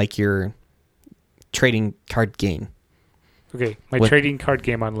in like your trading card game. Okay, trading card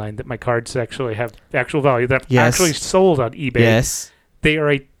game online that my cards actually have actual value that actually sold on eBay. Yes. They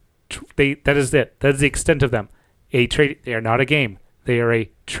are that is it. That is the extent of them. They are not a game. They are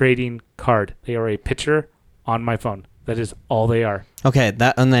a trading card. They are a picture on my phone. That is all they are. Okay,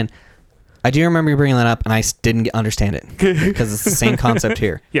 and then I do remember you bringing that up, and I didn't understand it because it's the same concept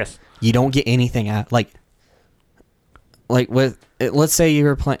here. Yes. You don't get anything out like with let's say you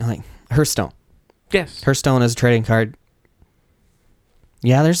were playing like Hearthstone. Yes. Hearthstone is a trading card.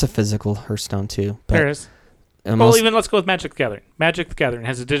 Yeah, there's a physical Hearthstone too. But there is. Well, even let's go with Magic the Gathering. Magic the Gathering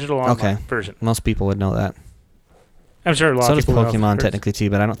has a digital online version. Most people would know that. I'm sure a lot of people know. So does Pokemon technically too,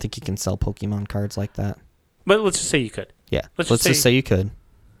 but I don't think you can sell Pokemon cards like that. But let's just say you could. Yeah. Let's just say you could.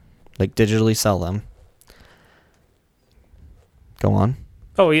 Like digitally sell them. Go on.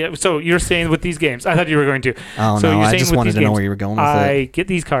 Oh, yeah. So you're saying with these games. I thought you were going to. Oh, so no. I just wanted to know where you were going with it. I get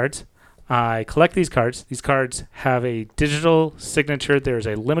these cards. I collect these cards. These cards have a digital signature. There's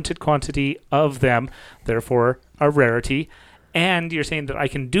a limited quantity of them, therefore a rarity. And you're saying that I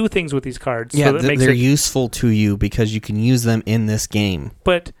can do things with these cards. Yeah, so they're useful to you because you can use them in this game.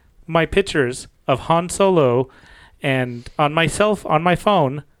 But my pictures of Han Solo and on my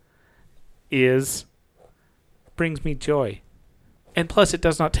phone brings me joy. And plus it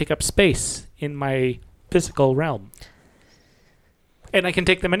does not take up space in my physical realm. And I can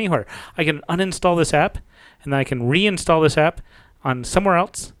take them anywhere. I can uninstall this app, and then I can reinstall this app on somewhere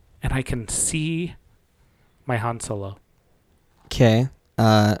else, and I can see my Han Solo. Okay.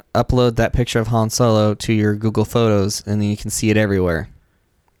 Upload that picture of Han Solo to your Google Photos, and then you can see it everywhere.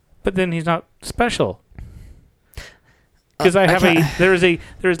 But then he's not special. Because there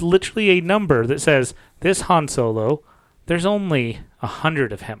is literally a number that says, this Han Solo, there's only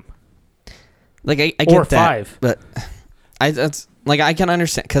 100 of him. Like I get or that, 5. But I can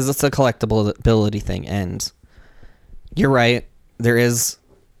understand because it's a collectibility thing, and you're right. It's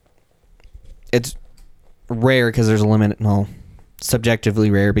rare because there's a limit. No,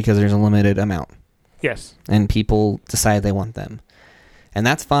 subjectively rare because there's a limited amount. Yes. And people decide they want them, and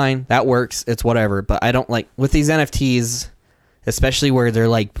that's fine. That works. It's whatever. But I don't like with these NFTs, especially where they're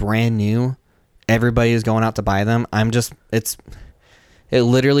like brand new. Everybody is going out to buy them. It's It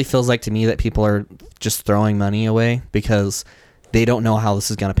literally feels like to me that people are just throwing money away because they don't know how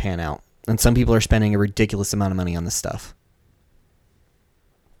this is going to pan out. And some people are spending a ridiculous amount of money on this stuff.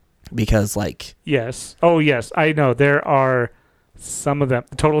 Because, like... Yes. Oh, yes. I know. There are some of them.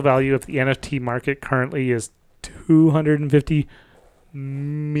 The total value of the NFT market currently is $250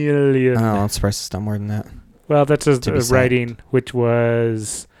 million. Oh, I'm surprised it's not more than that. Well, that's his writing, which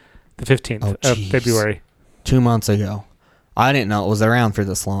was the 15th of February. 2 months ago. I didn't know it was around for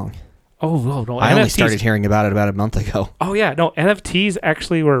this long. Oh, no. I only started hearing about it about a month ago. Oh, yeah. No, NFTs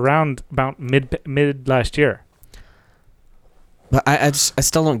actually were around about mid last year. But I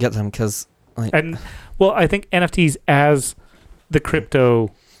still don't get them because... Like, I think NFTs as the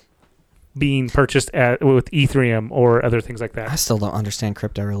crypto being purchased with Ethereum or other things like that. I still don't understand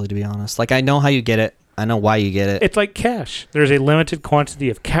crypto, really, to be honest. Like, I know how you get it. I know why you get it. It's like cash. There's a limited quantity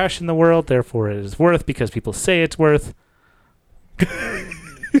of cash in the world, therefore it is worth because people say it's worth.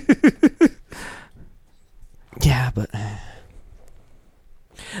 Yeah, but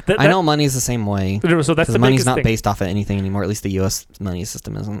I know money's the same way. So that's the money's not thing. based off of anything anymore. At least the U.S. money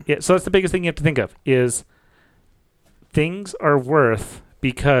system isn't. Yeah, so that's the biggest thing you have to think of is things are worth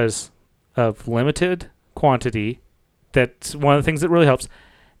because of limited quantity. That's one of the things that really helps.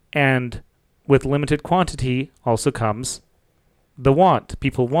 And with limited quantity also comes the want.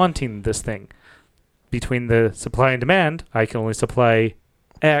 People wanting this thing. Between the supply and demand, I can only supply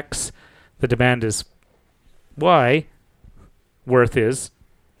X. The demand is Y. Worth is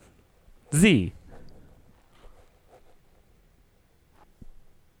Z.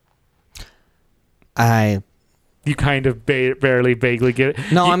 You kind of barely vaguely get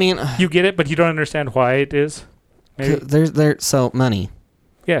it. No, I mean... You get it, but you don't understand why it is. Maybe? So, money.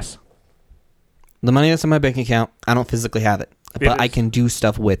 Yes. The money that's in my bank account, I don't physically have it. But I can do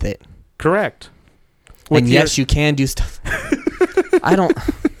stuff with it. Correct. And yes, you can do stuff. I don't...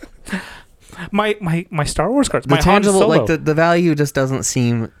 My Star Wars cards, the my tangible, Han Solo. like the value just doesn't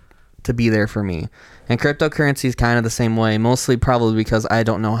seem to be there for me. And cryptocurrency is kind of the same way, mostly probably because I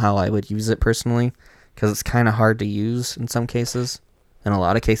don't know how I would use it personally, because it's kind of hard to use in some cases, in a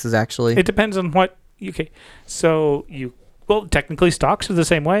lot of cases actually. It depends on what. Okay, so technically stocks are the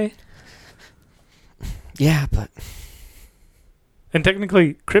same way. Yeah, but. And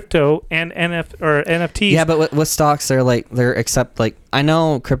technically, crypto and NFTs. Yeah, but with stocks, I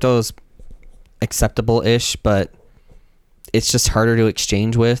know crypto is acceptable-ish, but it's just harder to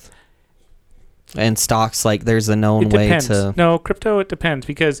exchange with. And stocks, there's a known way to... No, crypto, it depends,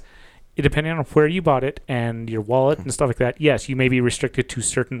 because depending on where you bought it and your wallet and stuff like that, yes, you may be restricted to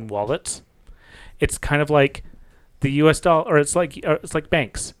certain wallets. It's kind of like the U.S. dollar, or it's like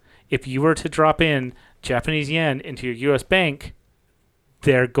banks. If you were to drop in Japanese yen into your U.S. bank,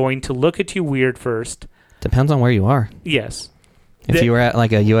 they're going to look at you weird first. Depends on where you are. Yes. If you were at a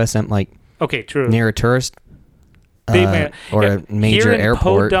USM, okay, true. Near a tourist or a major here in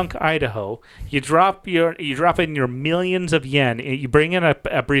airport. Podunk, Idaho, you drop in your millions of yen. You bring in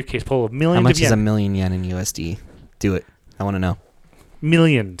a briefcase full of millions of yen. How much is a million yen in USD? Do it. I want to know.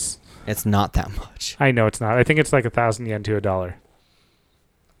 Millions. It's not that much. I know it's not. I think it's like 1,000 yen to $1.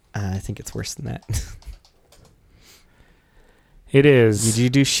 I think it's worse than that. It is. Did you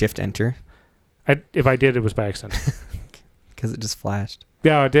do Shift Enter? If I did, it was by accident. Because it just flashed.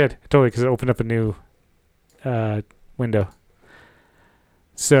 Yeah, I did. Totally, because it opened up a new window.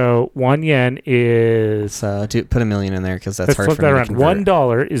 So 1 yen is... put a million in there, because that's hard flip for that me around. to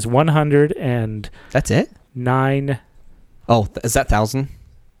convert. $1 is 100 and... That's it? 9... Oh, is that 1,000?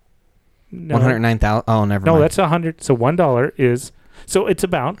 No. 109,000? Oh, never mind. No, that's 100. So $1 is... So it's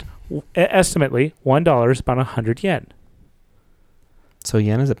about... Estimately, $1 is about 100 yen. So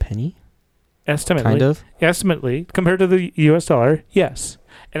yen is a penny? Estimately. Kind of? Estimately, compared to the U.S. dollar, yes.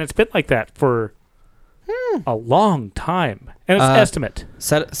 And it's been like that for a long time. And it's estimate.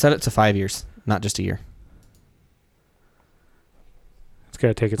 Set it to 5 years, not just a year. It's got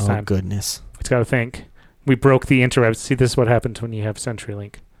to take its time. Oh, goodness. It's got to think. We broke the interwebs. See, this is what happens when you have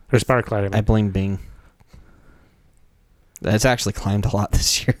CenturyLink. Or Sparklight. I blame Bing. It's actually climbed a lot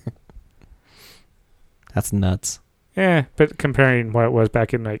this year. That's nuts. Yeah, but comparing what it was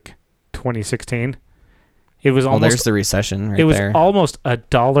back in 2016, it was almost... there's the recession right there. It was almost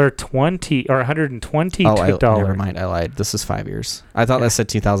 $1.20 or $122. Never mind. I lied. This is 5 years. I thought that said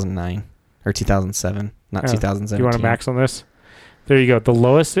 2009 or 2007, not 2017. You want to max on this? There you go. The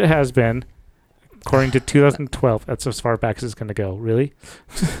lowest it has been, according to 2012. That's as far back as it's going to go. Really?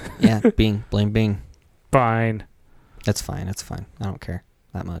 Yeah, Bing. Blame Bing. Fine. That's fine. It's fine. I don't care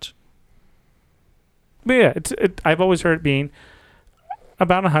that much. But yeah, I've always heard it being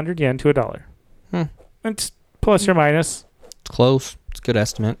about 100 yen to $1. It's plus or minus. It's close. It's a good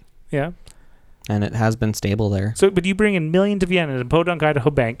estimate. Yeah. And it has been stable there. So, but you bring in millions of yen in a Podunk, Idaho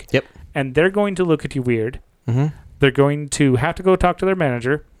bank. Yep. And they're going to look at you weird. Mm-hmm. They're going to have to go talk to their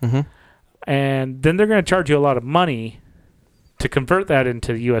manager. Mm-hmm. And then they're going to charge you a lot of money to convert that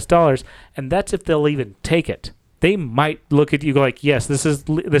into US dollars. And that's if they'll even take it. They might look at you like, yes, this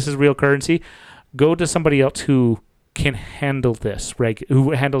is real currency. Go to somebody else who can handle this,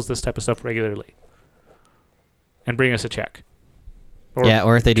 who handles this type of stuff regularly. And bring us a check.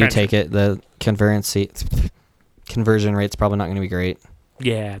 Or if they do take it, the conversion rate's probably not going to be great.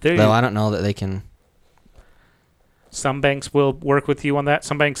 Yeah. Though I don't know that they can. Some banks will work with you on that.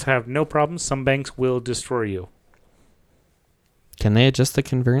 Some banks have no problems. Some banks will destroy you. Can they adjust the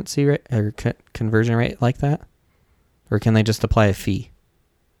conversion rate like that? Or can they just apply a fee?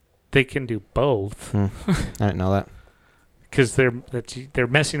 They can do both. I didn't know that. Because they're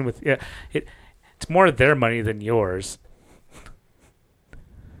messing with... Yeah, it's more their money than yours.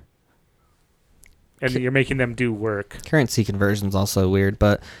 And you're making them do work. Currency conversion's also weird,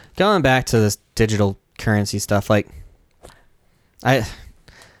 but going back to this digital currency stuff, like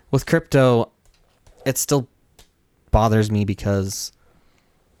with crypto, it still bothers me because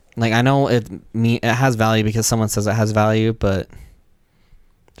like I know it has value because someone says it has value, but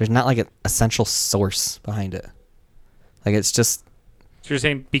there's not like an essential source behind it. Like it's just... So you're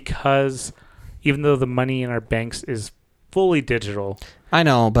saying because even though the money in our banks is fully digital... I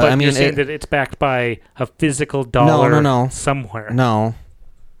know, but I mean... you're saying that it's backed by a physical dollar no. somewhere. No,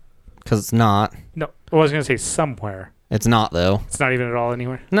 because it's not. No, I was going to say somewhere. It's not, though. It's not even at all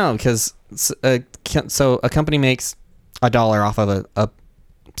anywhere? No, because a company makes $1 off of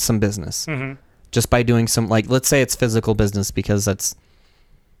some business just by doing some... Like, let's say it's physical business because that's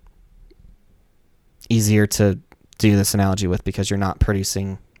easier to do this analogy with because you're not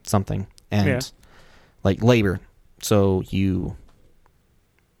producing something. And, like, labor. So you...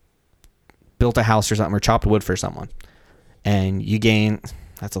 built a house or something or chopped wood for someone and you gain,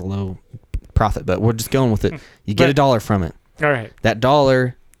 that's a low profit, but we're just going with it. You get $1 from it. All right. That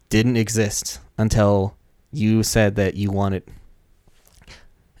dollar didn't exist until you said that you wanted.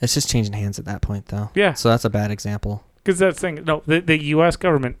 It's just changing hands at that point though. Yeah. So that's a bad example. Because that's the thing. No, the U.S.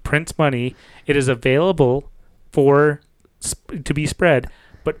 government prints money. It is available to be spread,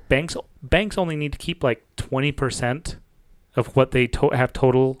 but banks only need to keep like 20% of what they have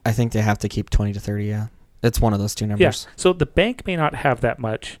total. I think they have to keep 20 to 30, yeah. It's one of those two numbers. Yeah. So the bank may not have that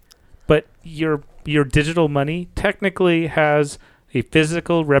much, but your digital money technically has a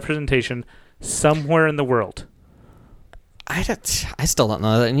physical representation somewhere in the world. I still don't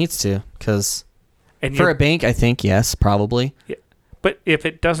know that it needs to, because for a bank, I think, yes, probably. Yeah. But if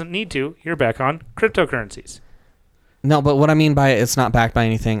it doesn't need to, you're back on cryptocurrencies. No, but what I mean by it's not backed by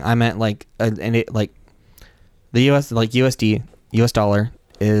anything, I meant like the U.S. like USD, U.S. dollar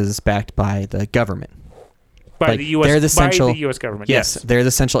is backed by the government. By the U.S. government. Yes, they're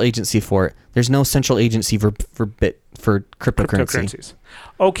the central agency for it. There's no central agency for cryptocurrency.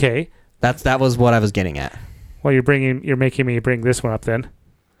 Okay, that was what I was getting at. Well, you're making me bring this one up then.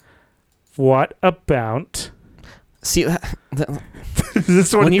 What about? See,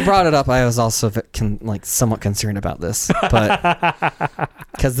 this one? When you brought it up, I was also somewhat concerned about this, but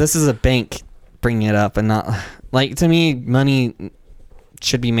because this is a bank bringing it up and not like, to me, money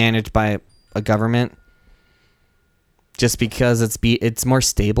should be managed by a government just because it's more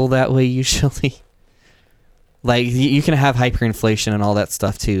stable that way usually. Like you can have hyperinflation and all that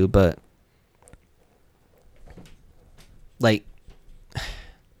stuff too, but like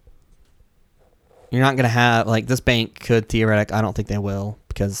you're not going to have, like, this bank could theoretically, I don't think they will,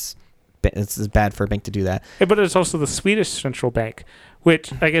 because it's bad for a bank to do that. Yeah, but it's also the Swedish central bank,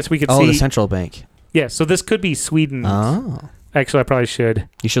 which I guess we could see. Oh, the central bank. Yeah, so this could be Sweden. Oh. Actually, I probably should.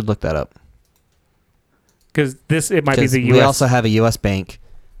 You should look that up. Because it might be the U.S. We also have a U.S. bank,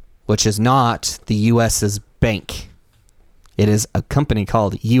 which is not the U.S.'s bank. It is a company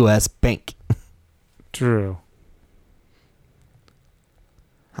called U.S. Bank. True.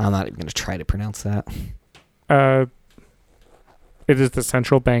 I'm not even going to try to pronounce that. It is the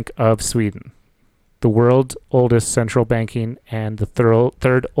central bank of Sweden, the world's oldest central banking and the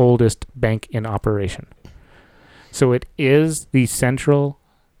third oldest bank in operation. So it is the central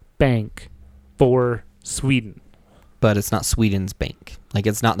bank for Sweden. But it's not Sweden's bank. Like,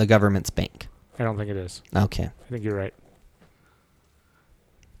 it's not the government's bank. I don't think it is. Okay. I think you're right.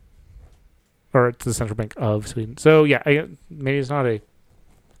 Or it's the central bank of Sweden. So, yeah, maybe it's not a...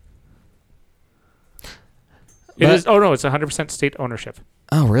 It is. Oh, no, it's 100% state ownership.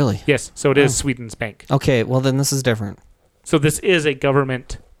 Oh, really? Yes, so it is Sweden's bank. Okay, well, then this is different. So this is a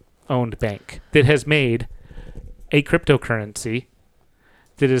government-owned bank that has made a cryptocurrency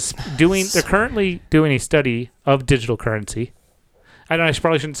They're currently doing a study of digital currency. I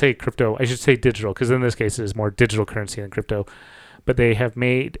probably shouldn't say crypto. I should say digital, because in this case it is more digital currency than crypto. But they have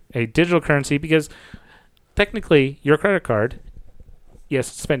made a digital currency because technically your credit card, yes,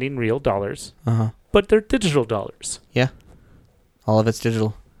 it's spending real dollars, but they're digital dollars. Yeah, all of it's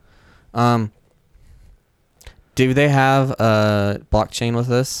digital. Do they have a blockchain with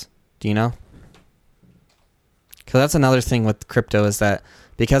this? Do you know? Because that's another thing with crypto is that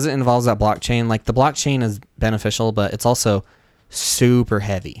because it involves that blockchain, like the blockchain is beneficial, but it's also super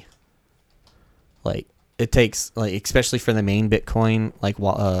heavy. Like it takes, like especially for the main Bitcoin, like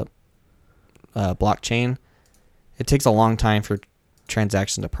blockchain, it takes a long time for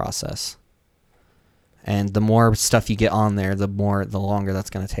transaction to process. And the more stuff you get on there, the longer that's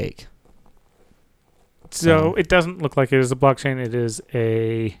going to take. So it doesn't look like it is a blockchain. It is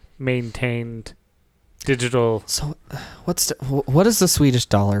a maintained digital. So what is the Swedish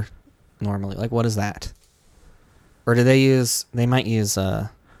dollar normally? Like, what is that? Or do they might use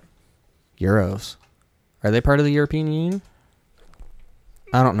euros. Are they part of the European Union?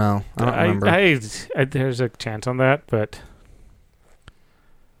 I don't know. I don't remember. There's a chance on that, but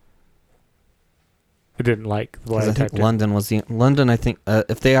I didn't like what I think London was London. I think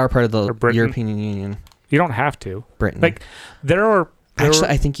if they are part of the European Union, you don't have to. Britain. Like actually,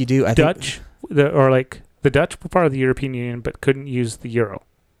 I think you do. Dutch, the Dutch were part of the European Union, but couldn't use the euro.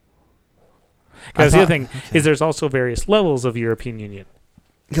 Because the other thing is, there's also various levels of European Union.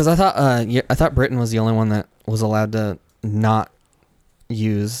 Because I thought Britain was the only one that was allowed to not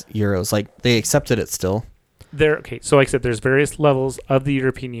use euros. Like they accepted it still. So like I said, there's various levels of the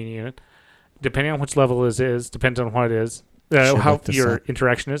European Union. Depending on which level it is, depends on what it is, how your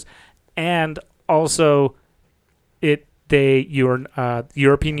interaction is, and also the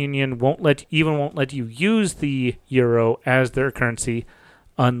European Union won't let you use the euro as their currency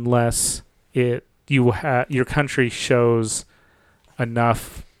unless your country shows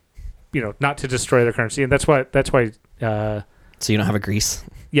enough, not to destroy their currency, and that's why. So you don't have a Greece?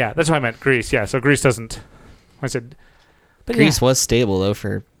 Yeah, that's why I meent Greece. Yeah, so Greece doesn't. I said, but Greece was stable though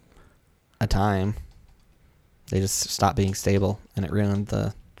for a time. They just stopped being stable, and it ruined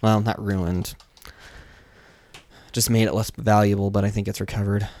not ruined. Just made it less valuable, but I think it's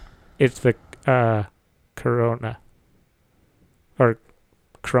recovered. It's the krona.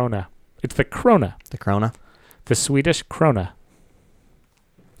 It's the krona. The krona? The Swedish krona.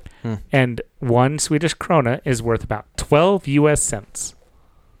 And 1 Swedish krona is worth about 12 US cents.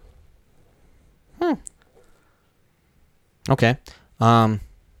 Okay. And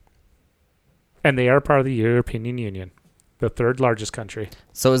they are part of the European Union, the third largest country.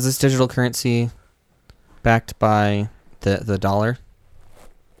 So is this digital currency backed by the dollar?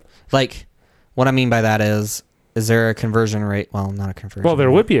 Like, what I mean by that is there a conversion rate? Well, not a conversion Well, there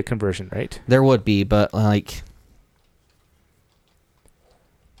rate. would be a conversion rate. There would be, but like...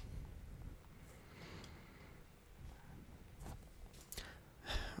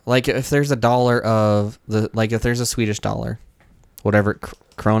 Like, if there's a dollar if there's a Swedish dollar, whatever,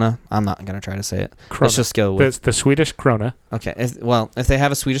 krona, I'm not going to try to say it. Krona. Let's just go with... The Swedish krona. Okay, if they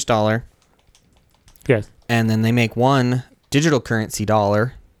have a Swedish dollar... Yes. And then they make one digital currency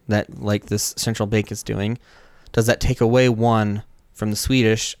dollar that, like, this central bank is doing, does that take away one from the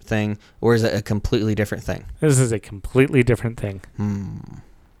Swedish thing, or is it a completely different thing? This is a completely different thing.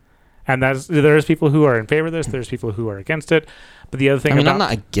 And there's people who are in favor of this, there's people who are against it. But the other thing I'm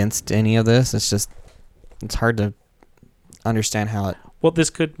not against any of this. It's just, it's hard to understand how it... Well, this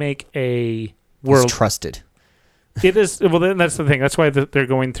could make a world... It's trusted. It is. Well, then that's the thing. That's why they're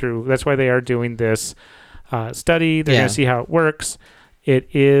going through... That's why they are doing this study. They're going to see how it works. It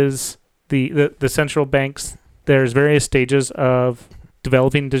is the central banks... There's various stages of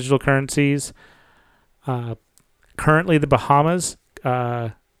developing digital currencies. Currently, the Bahamas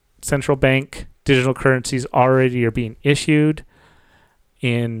central bank digital currencies already are being issued.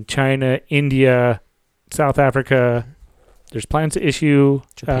 In China, India, South Africa, there's plans to issue...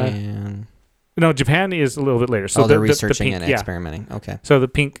 Japan... No, Japan is a little bit later. So they're researching and experimenting. Okay. So the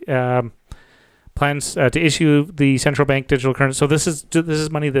pink plans to issue the central bank digital currency. So this is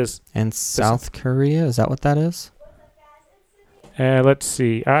money. And South Korea, is that what that is? Let's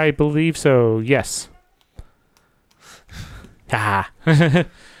see. I believe so. Yes.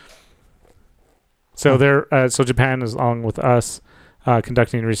 So so Japan is along with us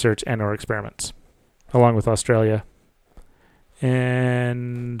conducting research and/or experiments, along with Australia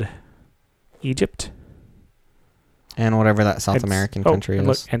and Egypt. And whatever that South American country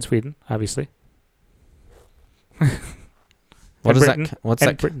is. And Sweden, obviously. What is Britain, that? What's and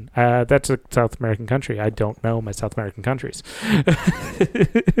that? Britain. That's a South American country. I don't know my South American countries.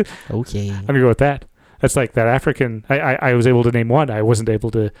 Okay. I'm gonna go with that. That's like that African. I was able to name one. I wasn't able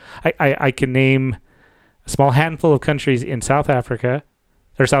to. I can name a small handful of countries in South Africa,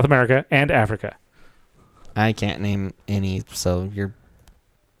 or South America and Africa. I can't name any. So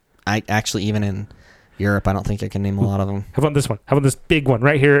I actually, even in Europe, I don't think I can name a lot of them. How about this one? How about this big one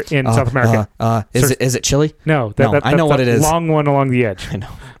right here in South America? Is it Chile? No, I know what it is. Long one along the edge. I know.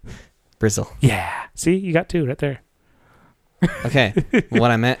 Brazil. Yeah. See, you got two right there. Okay.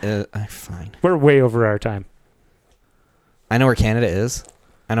 What I meant is, fine. We're way over our time. I know where Canada is.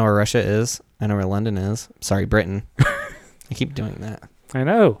 I know where Russia is. I know where London is. Sorry, Britain. I keep doing that. I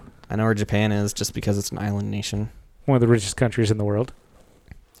know. I know where Japan is just because it's an island nation. One of the richest countries in the world.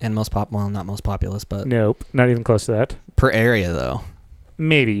 And not most populous, but... Nope, not even close to that. Per area, though.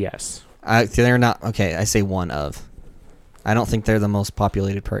 Maybe, yes. They're not... Okay, I say one of. I don't think they're the most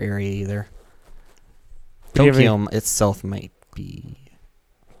populated per area either. Tokyo itself might be...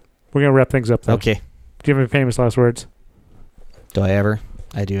 We're going to wrap things up, though. Okay. Do you have any famous last words? Do I ever?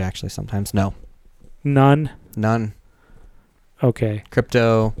 I do, actually, sometimes. No. None? None. Okay.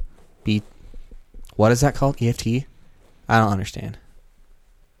 Crypto... What is that called? EFT? I don't understand.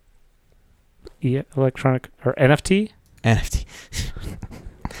 Electronic... Or NFT? NFT.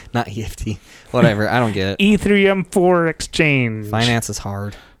 Not EFT. Whatever. I don't get it. Ethereum 4 exchange. Finance is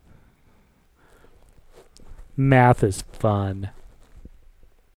hard. Math is fun.